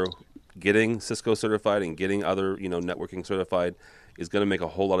where getting Cisco certified and getting other networking certified is going to make a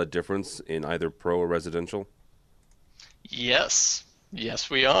whole lot of difference in either pro or residential? Yes. Yes,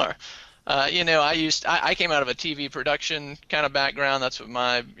 we are. I came out of a TV production kind of background. That's what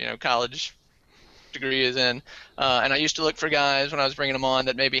my college degree is in. And I used to look for guys when I was bringing them on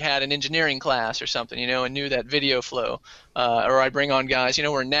that maybe had an engineering class or something, and knew that video flow. Or I bring on guys,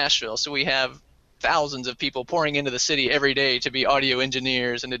 we're in Nashville, so we have thousands of people pouring into the city every day to be audio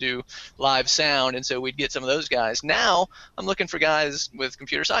engineers and to do live sound, and so we'd get some of those guys. Now I'm looking for guys with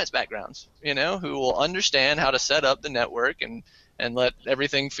computer science backgrounds, who will understand how to set up the network and let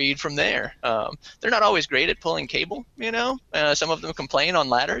everything feed from there. They're not always great at pulling cable, some of them complain on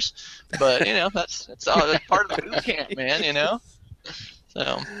ladders, but that's all part of the boot camp, man.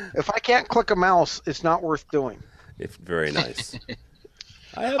 So if I can't click a mouse, it's not worth doing. Very nice.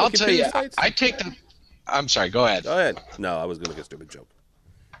 I'll tell you, I take the. I'm sorry. Go ahead. Go ahead. No, I was going to make a stupid joke.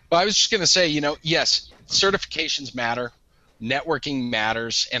 Well, I was just going to say, yes, certifications matter, networking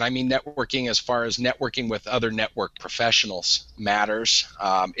matters, and I mean networking as far as networking with other network professionals matters.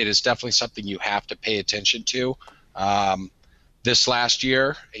 It is definitely something you have to pay attention to. This last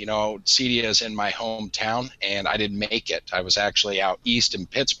year, CEDIA is in my hometown, and I didn't make it. I was actually out east in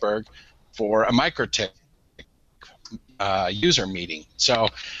Pittsburgh for a MikroTik user meeting. So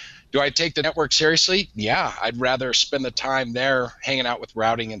do I take the network seriously? Yeah, I'd rather spend the time there hanging out with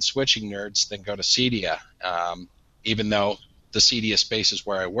routing and switching nerds than go to CEDIA, even though the CEDIA space is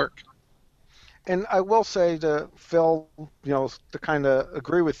where I work. And I will say to Phil, to kind of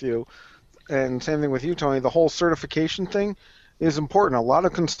agree with you, and same thing with you, Tony, the whole certification thing is important. A lot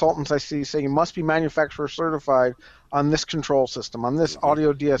of consultants I see say you must be manufacturer certified on this control system, on this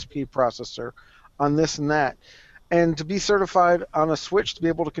audio DSP processor, on this and that. And to be certified on a switch, to be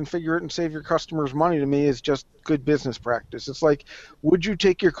able to configure it and save your customers money, to me, is just good business practice. It's like, would you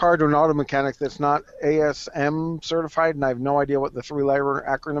take your car to an auto mechanic that's not ASM certified, and I have no idea what the three-letter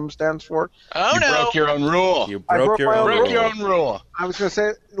acronym stands for? Oh, you broke your own rule. You broke your own rule. I was going to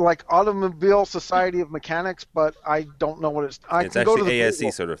say, like, Automobile Society of Mechanics, but I don't know what it's... It's actually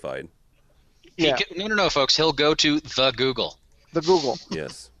ASE certified. Yeah. No, folks. He'll go to the Google. The Google.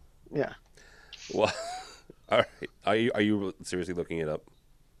 Yes. Yeah. Well... All right. Are you seriously looking it up?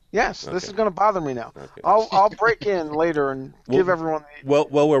 Yes. Okay. This is going to bother me now. Okay. I'll break in later and give everyone. Well,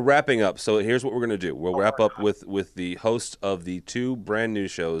 we're wrapping up. So here's what we're going to do. We'll wrap up with the host of the two brand new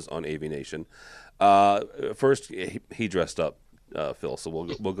shows on AV Nation. First, he dressed up, Phil. So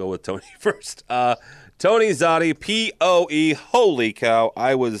we'll go with Tony first. Tony Zotti, POE. Holy cow!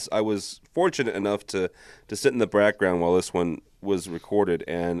 I was fortunate enough to sit in the background while this one was recorded,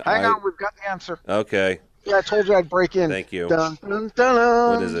 and hang on, we've got the answer. Okay. Yeah, I told you I'd break in. Thank you. Dun, dun,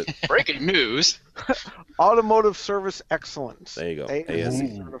 dun. What is it? Breaking news. Automotive Service Excellence. There you go.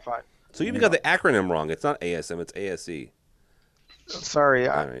 ASE certified. So you even got the acronym wrong. It's not ASM, it's ASE. Sorry.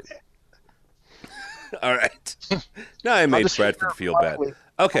 All right. All right. Now I made Bradford feel bad.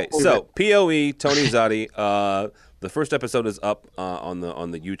 Okay, so POE, Tony Zotti. The first episode is up on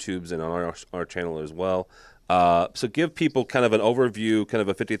the YouTubes and on our channel as well. So give people kind of an overview, kind of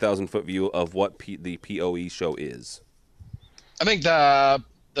a 50,000-foot view of what the POE show is. I think the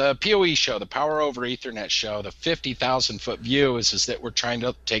POE show, the Power over Ethernet show, the 50,000-foot view is that we're trying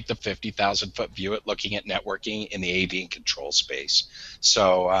to take the 50,000-foot view at looking at networking in the AV and control space.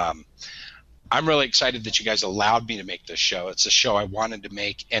 So I'm really excited that you guys allowed me to make this show. It's a show I wanted to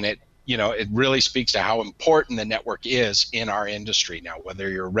make, and it really speaks to how important the network is in our industry now, whether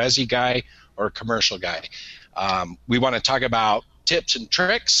you're a resi guy or a commercial guy. We want to talk about tips and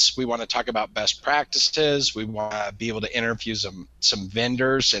tricks. We want to talk about best practices. We want to be able to interview some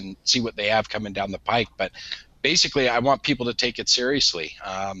vendors and see what they have coming down the pike. But basically, I want people to take it seriously.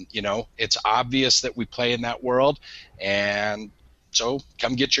 It's obvious that we play in that world, and so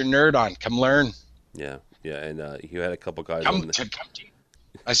come get your nerd on. Come learn. Yeah, and you had a couple guys on.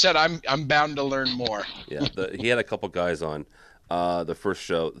 I said I'm bound to learn more. Yeah, he had a couple guys on the first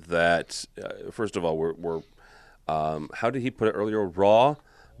show that, first of all, were how did he put it earlier? Raw,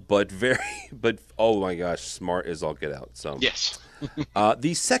 but oh my gosh, smart as all get out. So yes.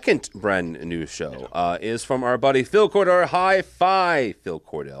 The second brand new show is from our buddy Phil Cordell. High five, Phil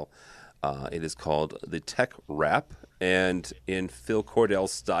Cordell. It is called The Tech Rap, and in Phil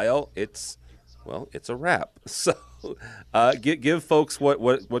Cordell's style, it's a rap. So give folks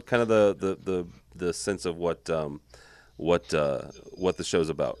what kind of the sense of what the show's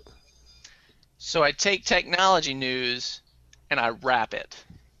about. So I take technology news and I wrap it.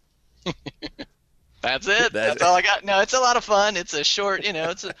 That's it. That's all I got. No, it's a lot of fun. It's a short,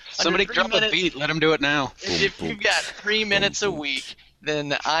 Somebody drop a beat. Let them do it now. If you've got 3 minutes a week,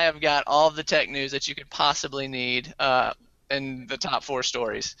 then I have got all of the tech news that you could possibly need in the top 4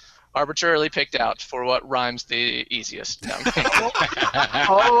 stories. arbitrarily picked out for what rhymes the easiest. No,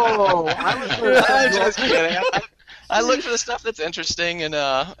 I was just kidding. I look for the stuff that's interesting, and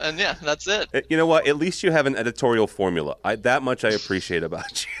yeah, that's it. You know what? At least you have an editorial formula. That much I appreciate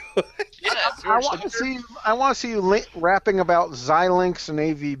about you. Yeah, I want to see you rapping about Xilinx and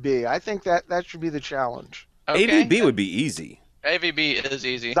AVB. I think that should be the challenge. Okay. AVB would be easy. AVB is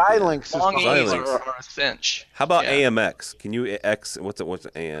easy. Xilinx Long is E's Xilinx. or a cinch. How about Yeah. AMX? Can you what's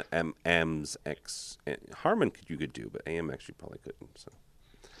AMX? Harman you could do, but AMX you probably couldn't. So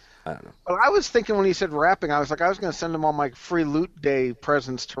I don't know. Well, I was thinking when he said wrapping, I was going to send him all my free Loot Day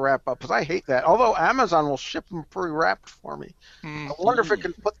presents to wrap up, because I hate that. Although Amazon will ship them pre-wrapped for me. I wonder if it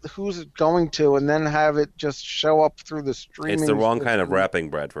can put who's it going to and then have it just show up through the streaming. It's the wrong kind of wrapping,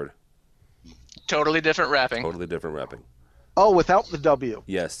 Bradford. Totally different wrapping. Totally different wrapping. Oh, without the W.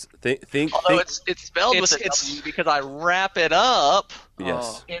 Yes. Although it's spelled with a W because I wrap it up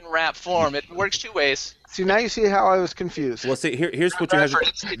Yes. in wrap form. It works two ways. See, now you see how I was confused. Well, see, here's what you have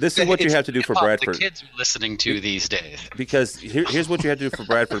to. This is what you have to do for Bradford. The kids are listening to these days. Because here's what you have to do for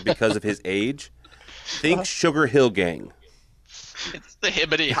Bradford because of his age. Think Sugar Hill Gang. It's the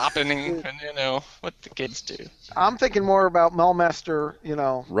hibbity hopping and what the kids do. I'm thinking more about Melmaster,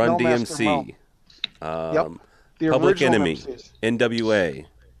 Run Melmaster Mel. DMC. Yep. The Public original Enemy. MCs. NWA.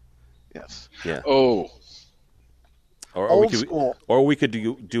 Yes. Yeah. Oh, Old school. Or we could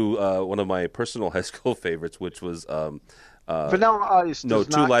do one of my personal high school favorites, which was Vanilla Ice. no,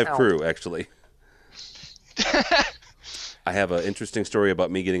 does Two not Live count. Crew actually. I have an interesting story about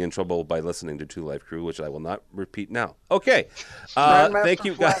me getting in trouble by listening to Two Live Crew, which I will not repeat now. Okay. Thank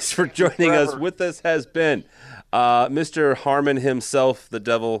you guys for joining us. With us has been Mr. Harman himself, the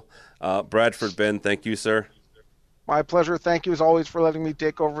devil, Bradford Ben. Thank you, sir. My pleasure. Thank you as always for letting me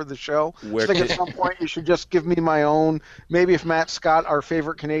take over the show. I think at some point you should just give me my own. Maybe if Matt Scott, our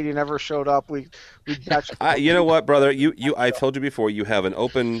favorite Canadian, ever showed up, we'd catch. You know what, brother? I've told you before. You have an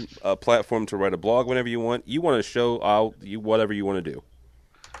open platform to write a blog whenever you want. You want to show out whatever you want to do.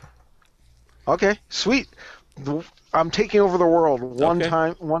 Okay, sweet. I'm taking over the world one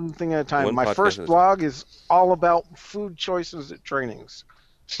thing at a time. One My podcast first at a blog is all about food choices at trainings.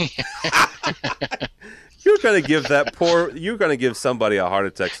 You're going to give somebody a heart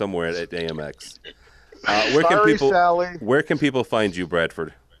attack somewhere at AMX. Where can people find you,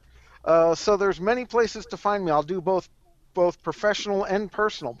 Bradford? So there's many places to find me. I'll do both professional and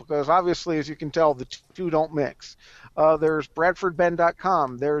personal because obviously, as you can tell, the two don't mix. There's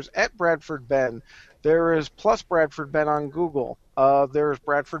BradfordBen.com. There's @BradfordBen. There is plus Bradford Ben on Google. There's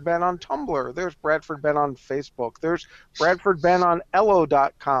Bradford Ben on Tumblr. There's Bradford Ben on Facebook. There's Bradford Ben on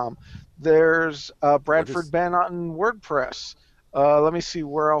Ello.com. There's Bradford Ben on WordPress. Let me see,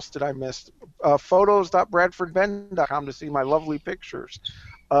 where else did I miss? Photos.bradfordben.com to see my lovely pictures.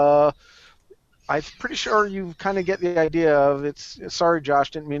 I'm pretty sure you kind of get the idea of it's. Sorry, Josh,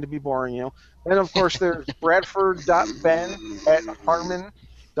 didn't mean to be boring you. And of course, there's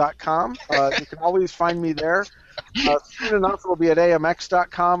Bradford.ben@harman.com. You can always find me there. Soon enough, it'll be at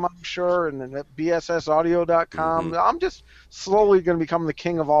amx.com, I'm sure, and then at bssaudio.com. I'm just slowly going to become the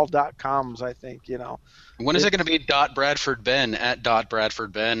king of all .coms, I think, When is it going to be .BradfordBen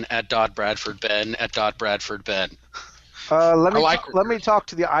 @.BradfordBen @.BradfordBen @.BradfordBen? Let me talk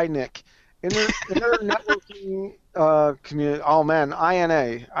to the INIC. Internetworking community. Oh man,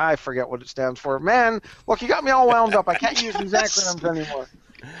 INA. I forget what it stands for. Man, look, you got me all wound up. I can't use these acronyms anymore.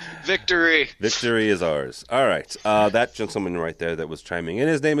 Victory. Victory is ours. All right. That gentleman right there that was chiming in,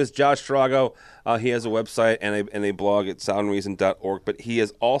 his name is Josh Drago. He has a website and a blog at soundreason.org, but he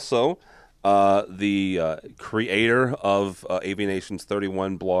is also the creator of AV Nation's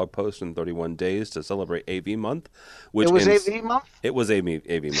 31 blog posts in 31 days to celebrate AV Month. It was AV Month? It was AV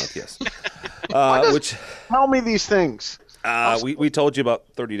Month, yes. Tell me these things. We told you about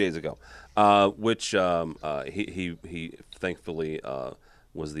 30 days ago, which he thankfully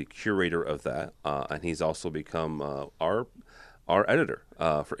was the curator of that, and he's also become our editor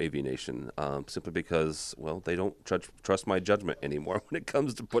for AV Nation, simply because, well, they don't trust my judgment anymore when it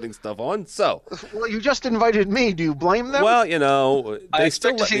comes to putting stuff on. So, well, you just invited me. Do you blame them? Well, I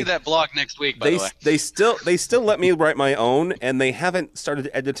expect to see that blog next week. By the way, they still let me write my own, and they haven't started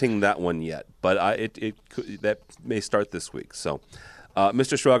editing that one yet. But that may start this week. So,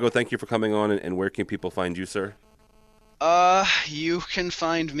 Mr. Schrago, thank you for coming on. And where can people find you, sir? You can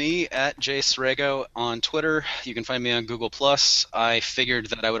find me at JSrago on Twitter. You can find me on Google+. I figured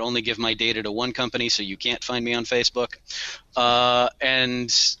that I would only give my data to one company, so you can't find me on Facebook.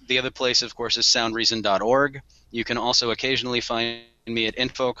 And the other place, of course, is soundreason.org. You can also occasionally find me at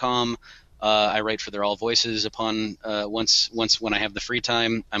Infocom. I write for their All Voices upon once when I have the free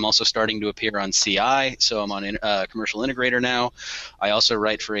time. I'm also starting to appear on CI, so I'm on Commercial Integrator now. I also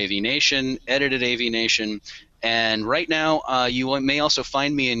write for AV Nation, edit at AV Nation. And right now, you may also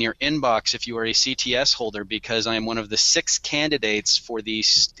find me in your inbox if you are a CTS holder, because I am one of the 6 candidates for the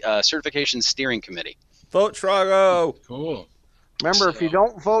Certification Steering Committee. Vote Trago! Cool. Remember, if you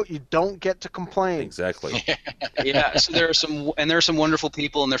don't vote, you don't get to complain. Exactly. Yeah, so there are some wonderful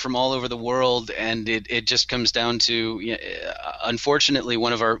people, and they're from all over the world, and it just comes down to, unfortunately,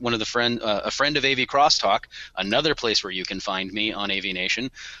 a friend of AV Crosstalk, another place where you can find me on AV Nation,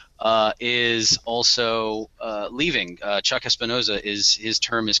 is also leaving. Chuck Espinoza his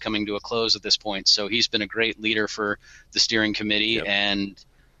term is coming to a close at this point, so he's been a great leader for the steering committee, yep. And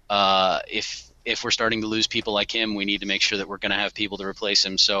if we're starting to lose people like him, we need to make sure that we're going to have people to replace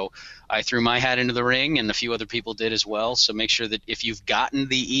him. So I threw my hat into the ring, and a few other people did as well. So make sure that if you've gotten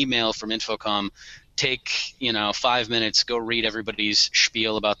the email from Infocom, take 5 minutes, go read everybody's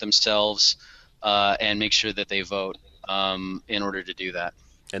spiel about themselves, and make sure that they vote in order to do that.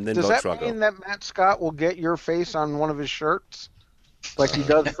 And then does that mean that Matt Scott will get your face on one of his shirts, like he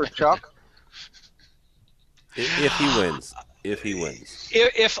does for Chuck? If he wins. If he wins.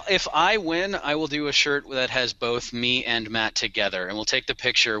 If I win, I will do a shirt that has both me and Matt together, and we'll take the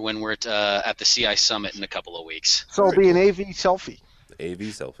picture when we're at the CI Summit in a couple of weeks. So it'll be an AV selfie.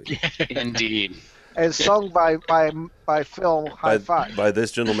 AV selfie. Indeed. As sung by Phil High Five. By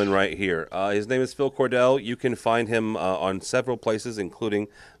this gentleman right here. His name is Phil Cordell. You can find him on several places, including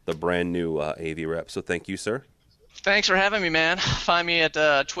the brand new AV Rep. So thank you, sir. Thanks for having me, man. Find me at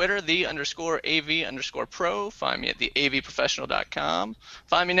Twitter, _AV_pro. Find me at theavprofessional.com.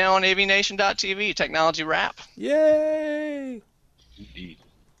 Find me now on avnation.tv, Technology Wrap. Yay! Indeed.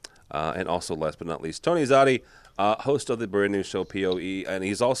 And also, last but not least, Tony Zotti, host of the brand new show, POE, and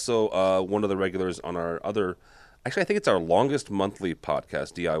he's also one of the regulars on our other, actually I think it's our longest monthly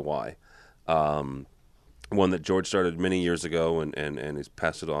podcast, DIY. One that George started many years ago, and he's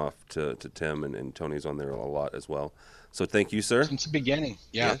passed it off to Tim, and Tony's on there a lot as well. So thank you, sir. Since the beginning.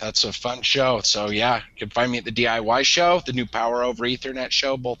 Yeah, that's a fun show. So, yeah, you can find me at the DIY show, the new Power Over Ethernet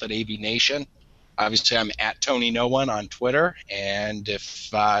show, both at AV Nation. Obviously, I'm at Tony No One on Twitter. And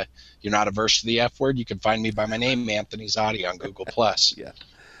if you're not averse to the F word, you can find me by my name, Anthony Zotti, on Google+. Yeah.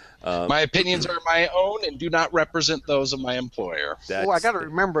 My opinions are my own and do not represent those of my employer. I got to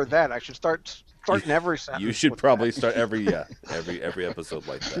remember that. I should starting every sentence. You should probably start every episode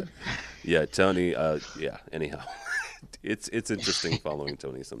like that. Yeah, Tony. Anyhow, it's interesting following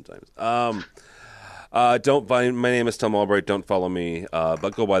Tony sometimes. Don't find my name is Tom Albright. Don't follow me,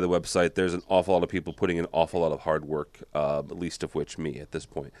 but go by the website. There's an awful lot of people putting in an awful lot of hard work, least of which me at this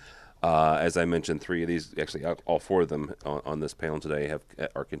point. As I mentioned, 3 of these, actually all 4 of them on this panel today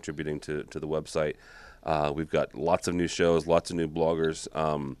are contributing to the website. We've got lots of new shows, lots of new bloggers.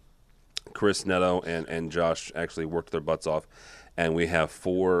 Chris Netto and Josh actually worked their butts off, and we have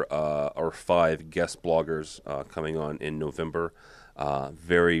 4 or 5 guest bloggers coming on in November.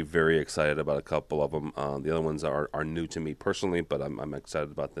 Very, very excited about a couple of them. The other ones are new to me personally, but I'm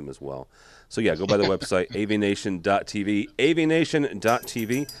excited about them as well. So yeah, go by the website, avnation.tv,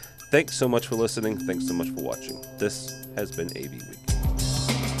 avnation.tv. Thanks so much for listening. Thanks so much for watching. This has been AV Week.